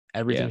series.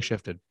 Everything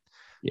shifted.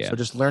 Yeah. So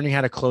just learning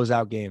how to close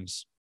out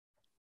games.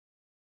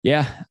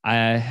 Yeah,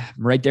 I'm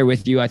right there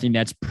with you. I think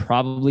that's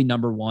probably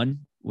number one,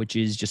 which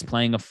is just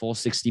playing a full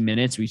 60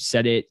 minutes. We've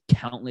said it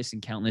countless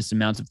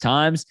amounts of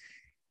times.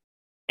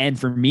 And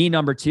for me,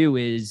 number two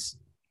is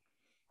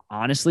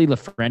honestly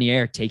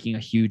Lafreniere taking a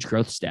huge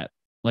growth step.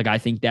 Like, I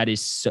think that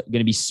is going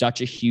to be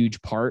such a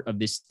huge part of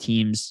this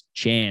team's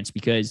chance,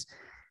 because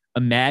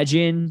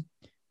imagine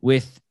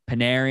with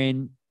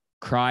Panarin,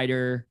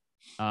 Kreider,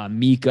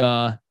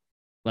 Mika,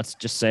 let's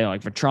just say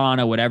like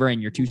Vetrano, whatever,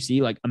 and your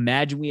 2C, like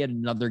imagine we had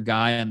another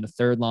guy on the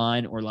third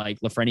line, or like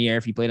Lafreniere,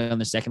 if he played on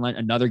the second line,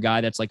 another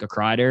guy that's like a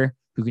Kreider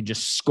who can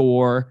just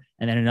score.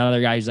 And then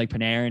another guy who's like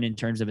Panarin in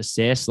terms of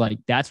assists. Like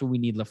that's what we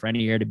need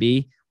Lafreniere to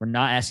be. We're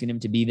not asking him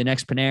to be the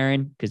next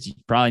Panarin, because he's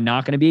probably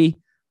not going to be,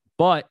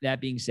 But that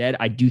being said,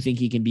 I do think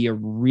he can be a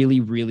really,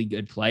 really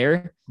good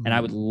player. And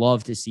I would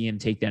love to see him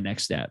take that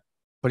next step.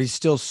 But he's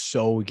still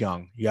so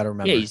young. You got to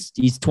remember. Yeah,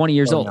 he's 20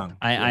 years old. Young.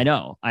 I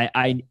know.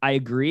 I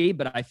agree,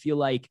 but I feel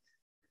like,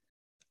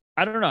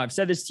 I don't know. I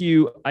said this to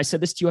you. I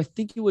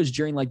think it was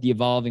during like the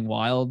Evolving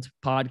Wild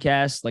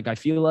podcast. Like, I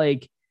feel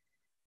like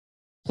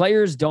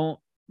players don't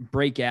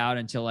break out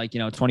until like,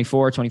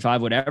 24,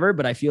 25, whatever.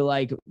 But I feel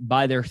like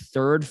by their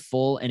third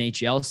full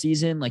NHL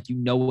season, like,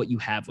 what you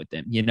have with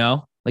them,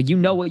 like,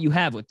 what you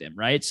have with them.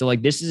 Right. So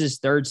like, this is his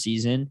third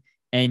season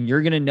and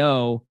you're going to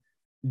know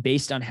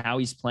based on how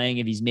he's playing,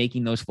 if he's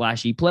making those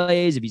flashy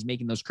plays, if he's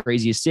making those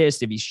crazy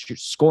assists, if he's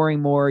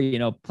scoring more,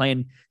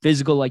 playing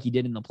physical like he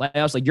did in the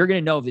playoffs, like, you're going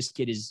to know if this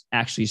kid is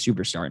actually a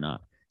superstar or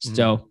not.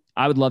 So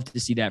I would love to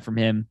see that from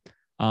him.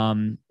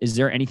 Is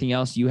there anything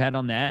else you had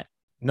on that?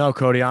 No,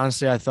 Cody,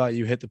 honestly, I thought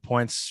you hit the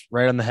points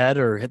right on the head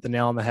or hit the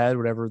nail on the head,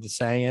 whatever the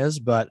saying is,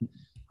 but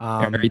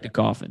eat the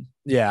coffin.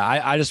 Yeah.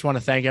 I just want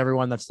to thank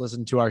everyone that's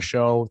listened to our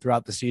show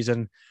throughout the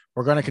season.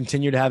 We're going to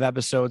continue to have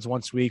episodes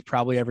once a week,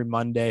 probably every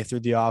Monday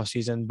through the off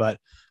season, but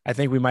I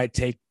think we might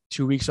take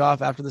 2 weeks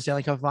off after the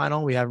Stanley Cup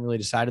final. We haven't really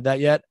decided that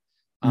yet.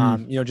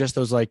 Just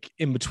those like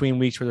in between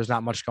weeks where there's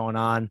not much going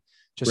on,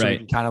 just so we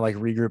can kind of like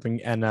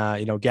regrouping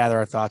and, gather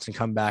our thoughts and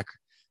come back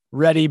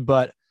ready.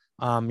 But,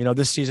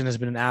 this season has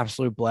been an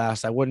absolute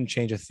blast. I wouldn't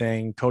change a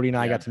thing. Cody and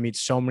I got to meet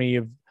so many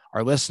of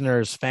our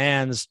listeners,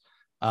 fans,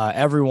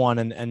 everyone.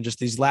 And just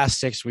these last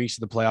 6 weeks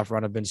of the playoff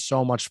run have been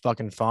so much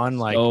fucking fun.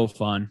 Like, so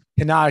fun.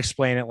 Cannot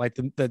explain it. Like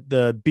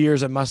the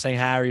beers at Mustang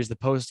Harry's, the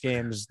post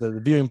games, the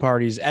viewing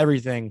parties,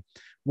 everything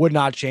would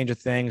not change a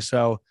thing.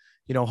 So,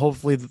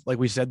 hopefully, like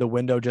we said, the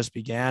window just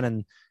began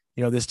and,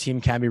 this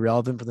team can be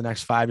relevant for the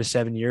next 5 to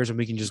 7 years and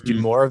we can just do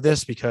more of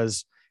this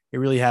because it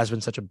really has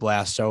been such a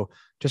blast. So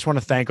just want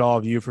to thank all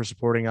of you for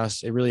supporting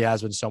us. It really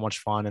has been so much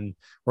fun and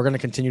we're going to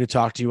continue to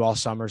talk to you all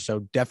summer. So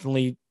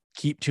definitely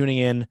keep tuning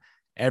in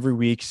every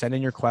week. Send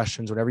in your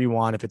questions, whatever you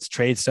want. If it's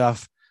trade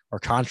stuff or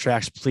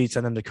contracts, please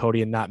send them to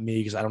Cody and not me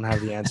because I don't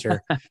have the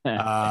answer.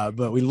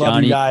 But we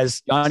love you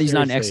guys. Johnny's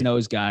not an X and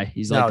O's guy.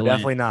 He's like, no,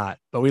 definitely not.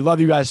 But we love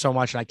you guys so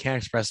much. And I can't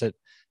express it,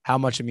 how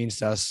much it means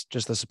to us.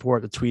 Just the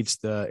support, the tweets,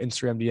 the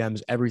Instagram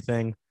DMs,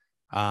 everything.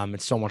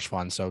 It's so much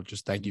fun. So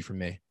just thank you from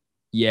me.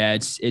 Yeah,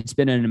 it's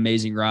been an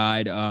amazing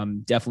ride.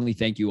 Definitely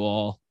thank you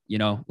all.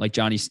 Like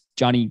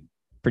Johnny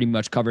pretty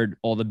much covered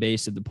all the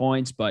base of the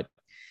points, but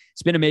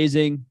it's been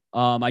amazing.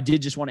 I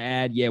did just want to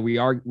add, we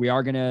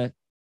are gonna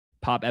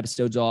pop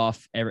episodes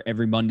off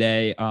every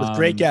Monday with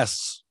great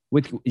guests.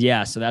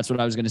 So that's what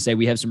I was gonna say.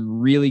 We have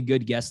some really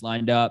good guests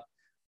lined up,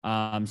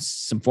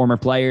 some former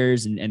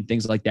players and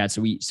things like that.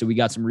 So we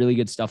got some really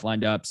good stuff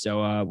lined up.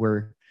 So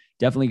we're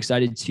definitely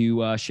excited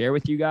to share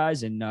with you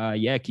guys and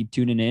keep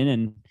tuning in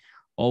and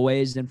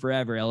always and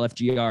forever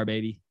LFGR,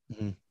 baby.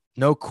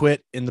 No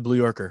quit in the Blue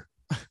Yorker.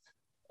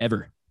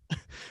 Ever.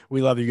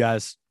 We love you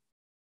guys.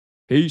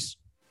 Peace.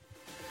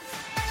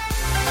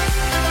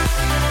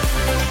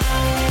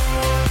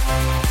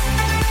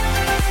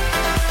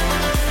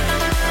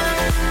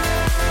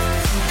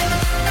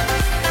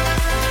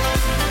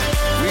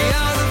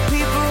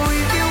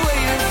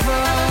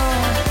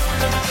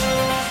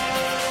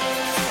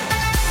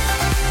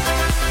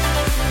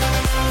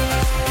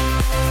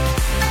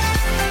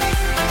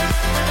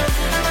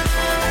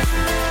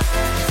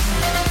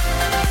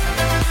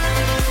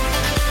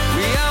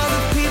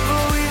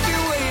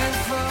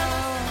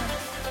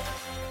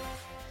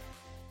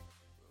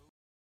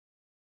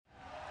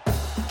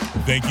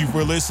 Thank you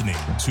for listening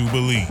to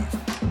Believe.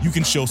 You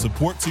can show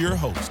support to your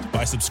host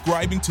by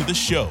subscribing to the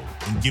show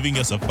and giving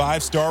us a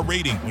 5-star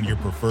rating on your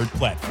preferred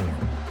platform.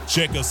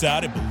 Check us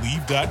out at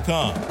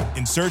Believe.com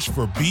and search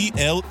for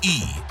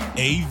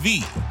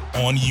BLEAV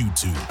on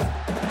YouTube.